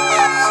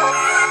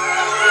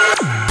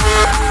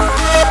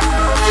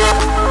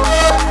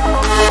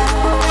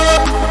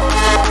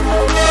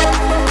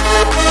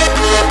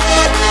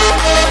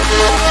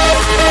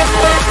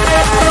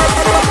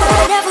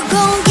 Never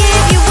gonna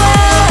give you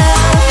up,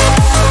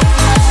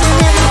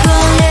 never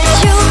gonna let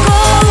you go,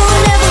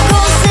 never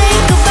gonna say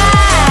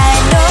goodbye,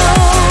 no.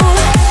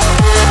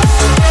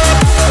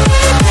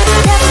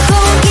 Never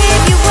gonna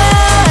give you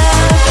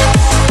up,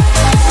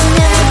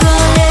 never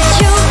gonna let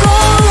you go,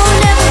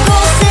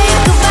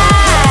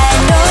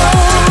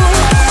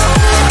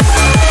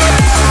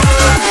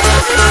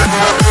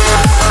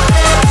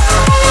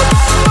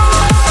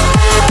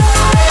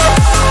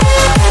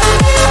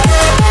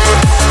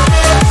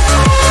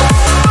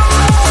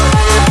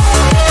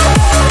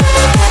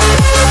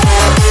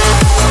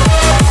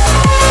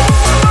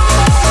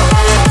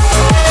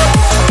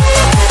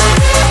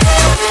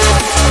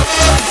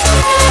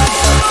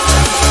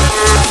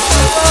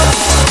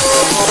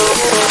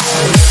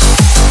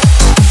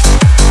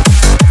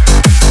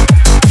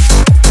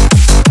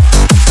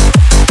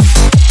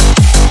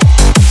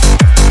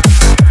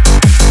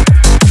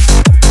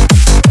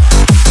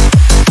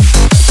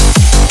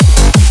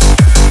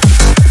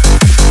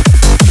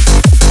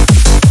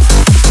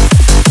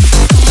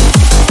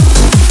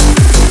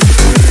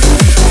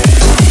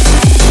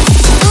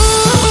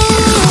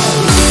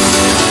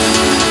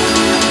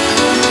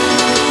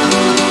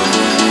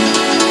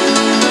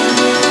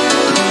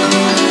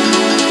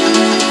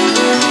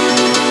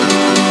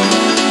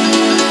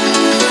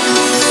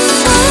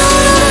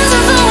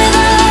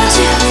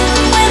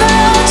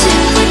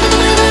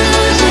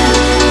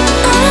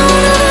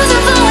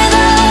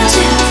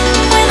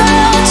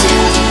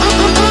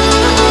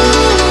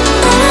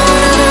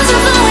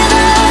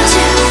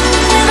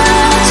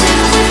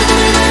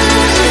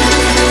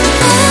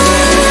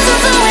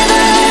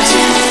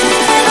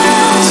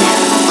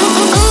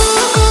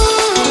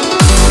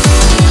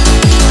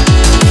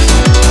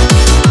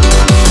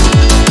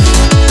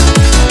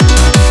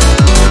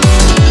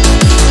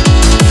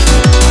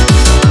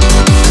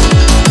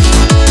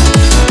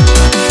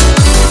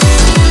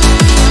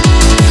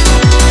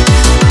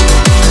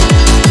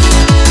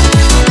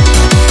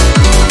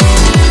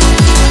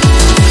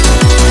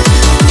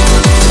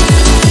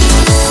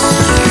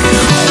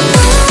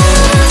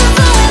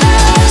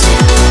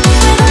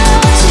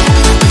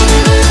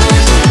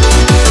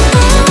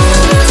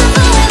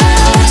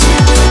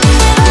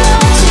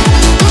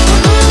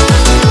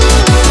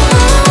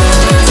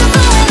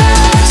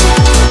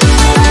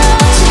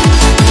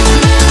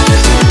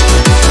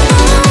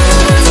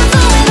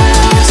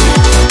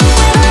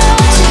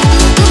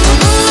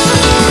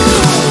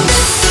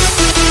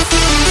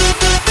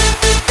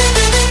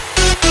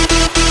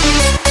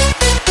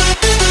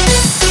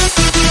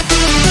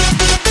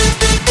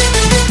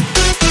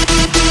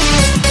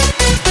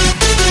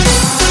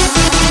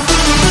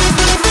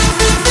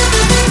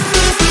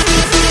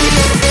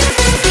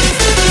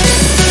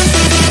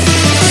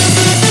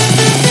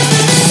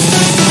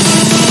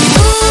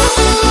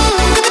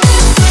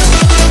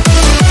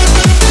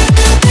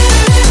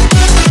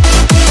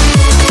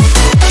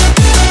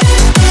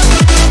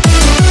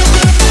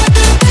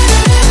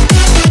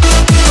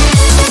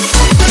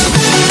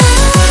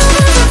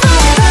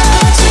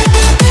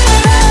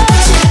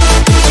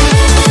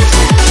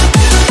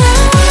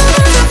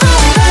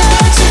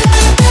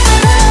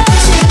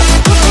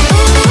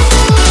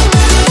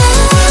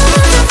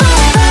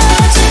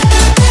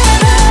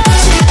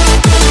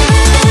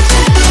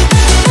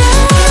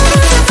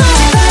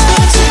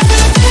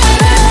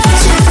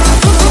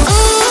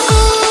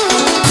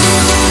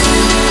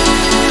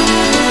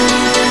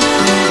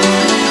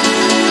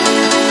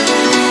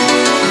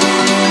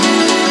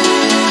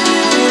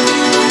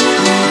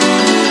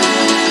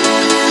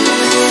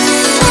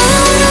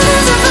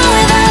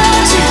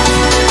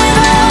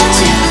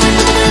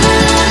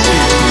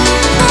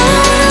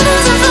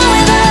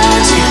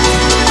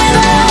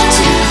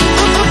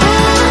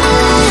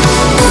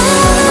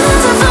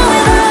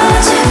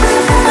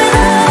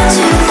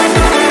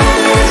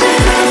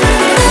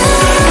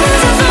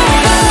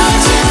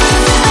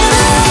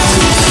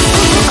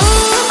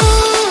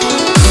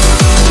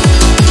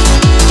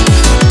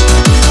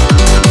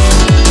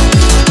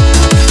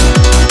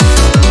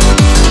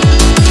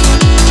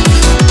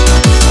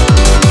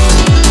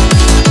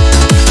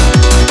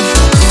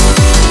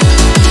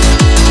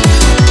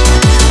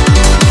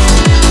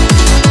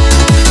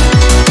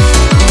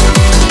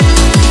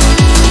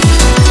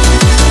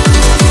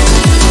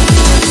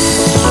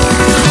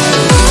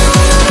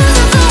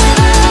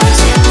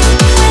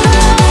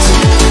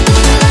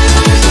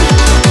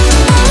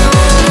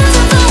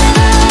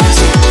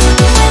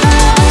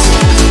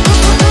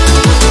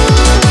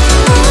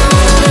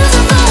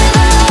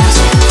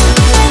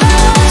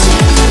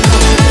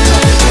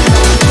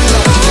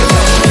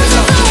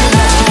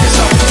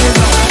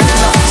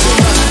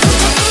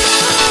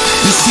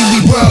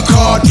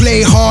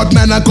 hard,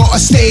 man, I got a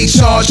stay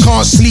charge.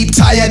 Can't sleep,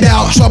 tired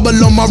out, trouble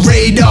on my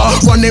radar.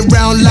 Running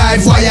round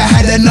live, why I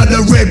had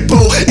another Red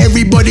Bull.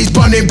 Everybody's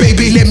bunning,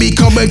 baby, let me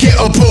come and get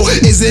a pull.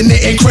 Isn't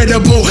it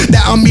incredible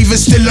that I'm even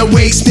still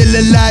awake, still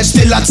alive,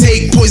 still I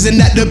take poison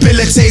that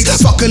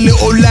debilitates. Fuck a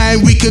little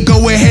line, we could go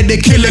ahead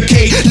and kill a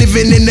cake.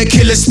 Living in a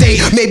killer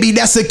state, maybe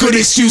that's a good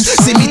excuse.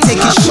 See me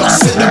taking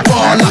shots at the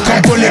bar like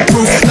I'm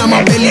bulletproof. Now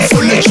my belly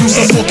full of juice,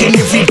 I'm walking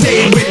every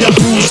day with the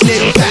bruise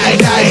lip,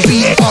 bad eye,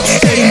 beat up,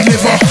 stained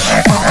liver.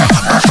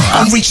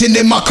 I'm reaching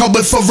in my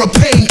cupboard for a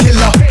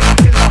painkiller.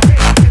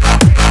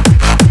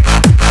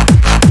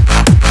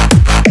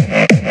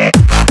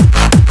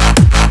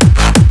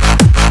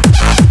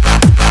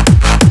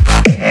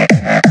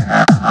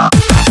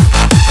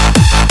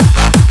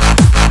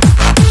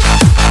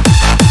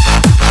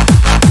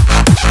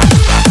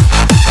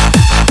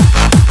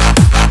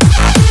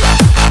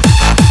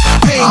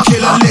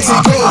 Painkiller, let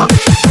it go.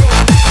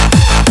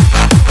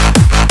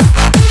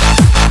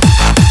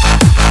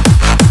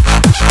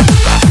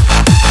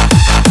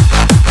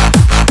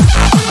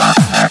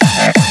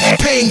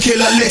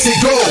 Painkiller, let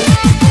it go.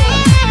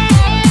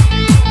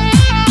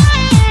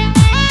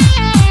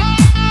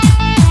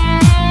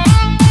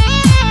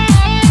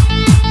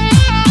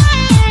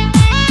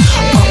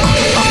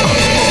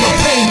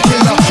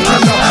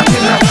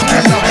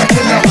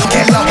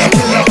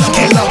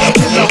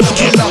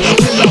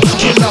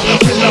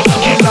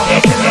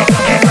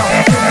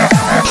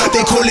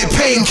 They call it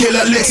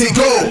painkiller, let it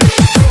go.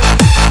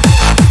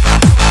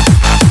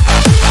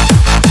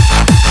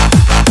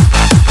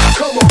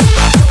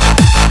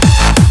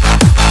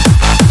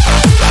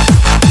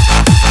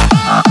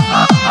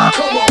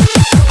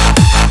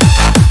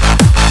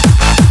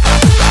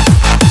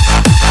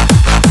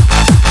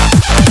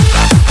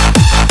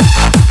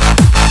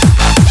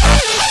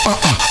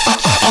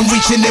 I'm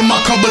reaching in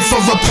my cupboard for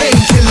a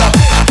painkiller.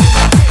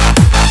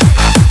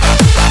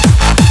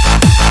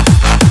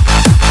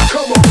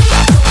 Come on.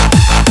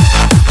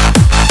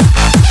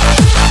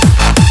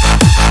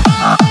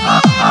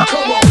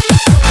 Come on.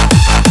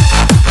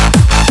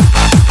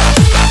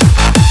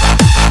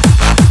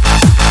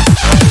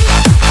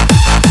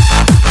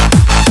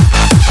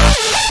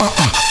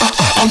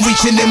 I'm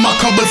reaching in my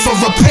cupboard for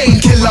a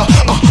painkiller.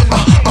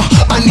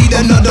 I need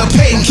another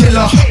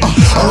painkiller.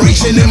 I'm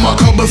reaching in my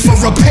cupboard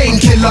for a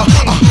painkiller.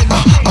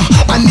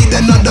 I need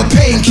another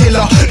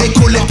painkiller. They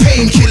call it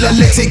painkiller,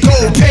 let it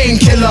go,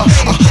 painkiller.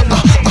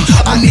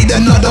 I need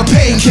another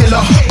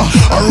painkiller.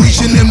 I'm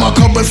reaching in my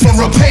cupboard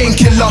for a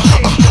painkiller.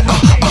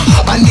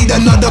 I need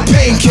another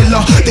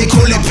painkiller. They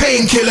call it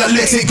painkiller,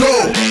 let it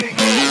go.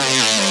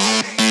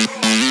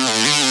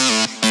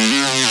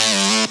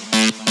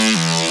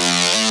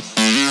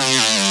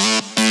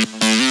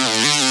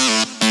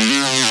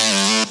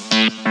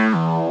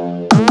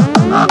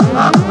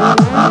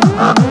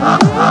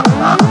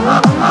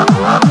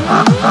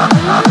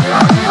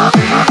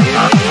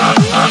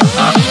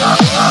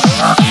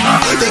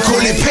 They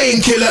call it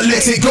painkiller,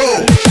 let it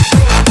go.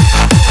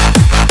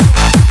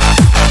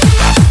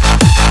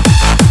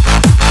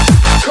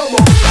 Come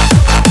on.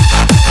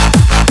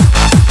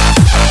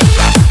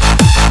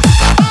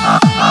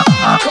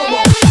 Come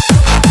on.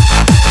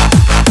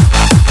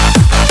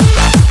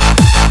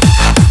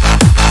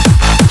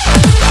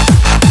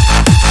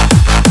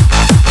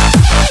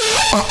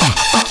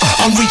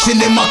 I'm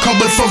reaching in my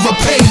cupboard for a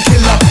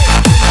painkiller.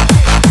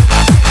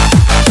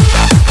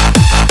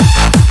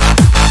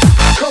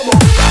 Come on.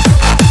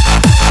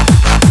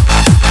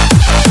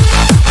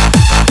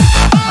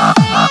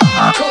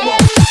 Come on.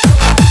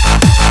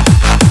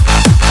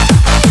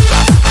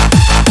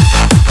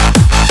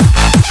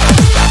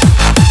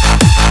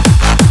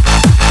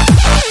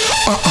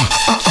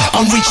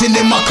 I'm reaching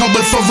in my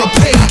cupboard for a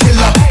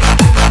painkiller.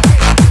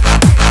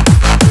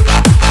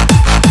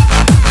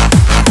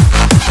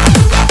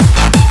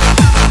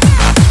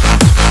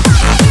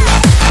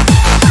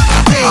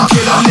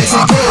 Painkiller, let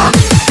it go.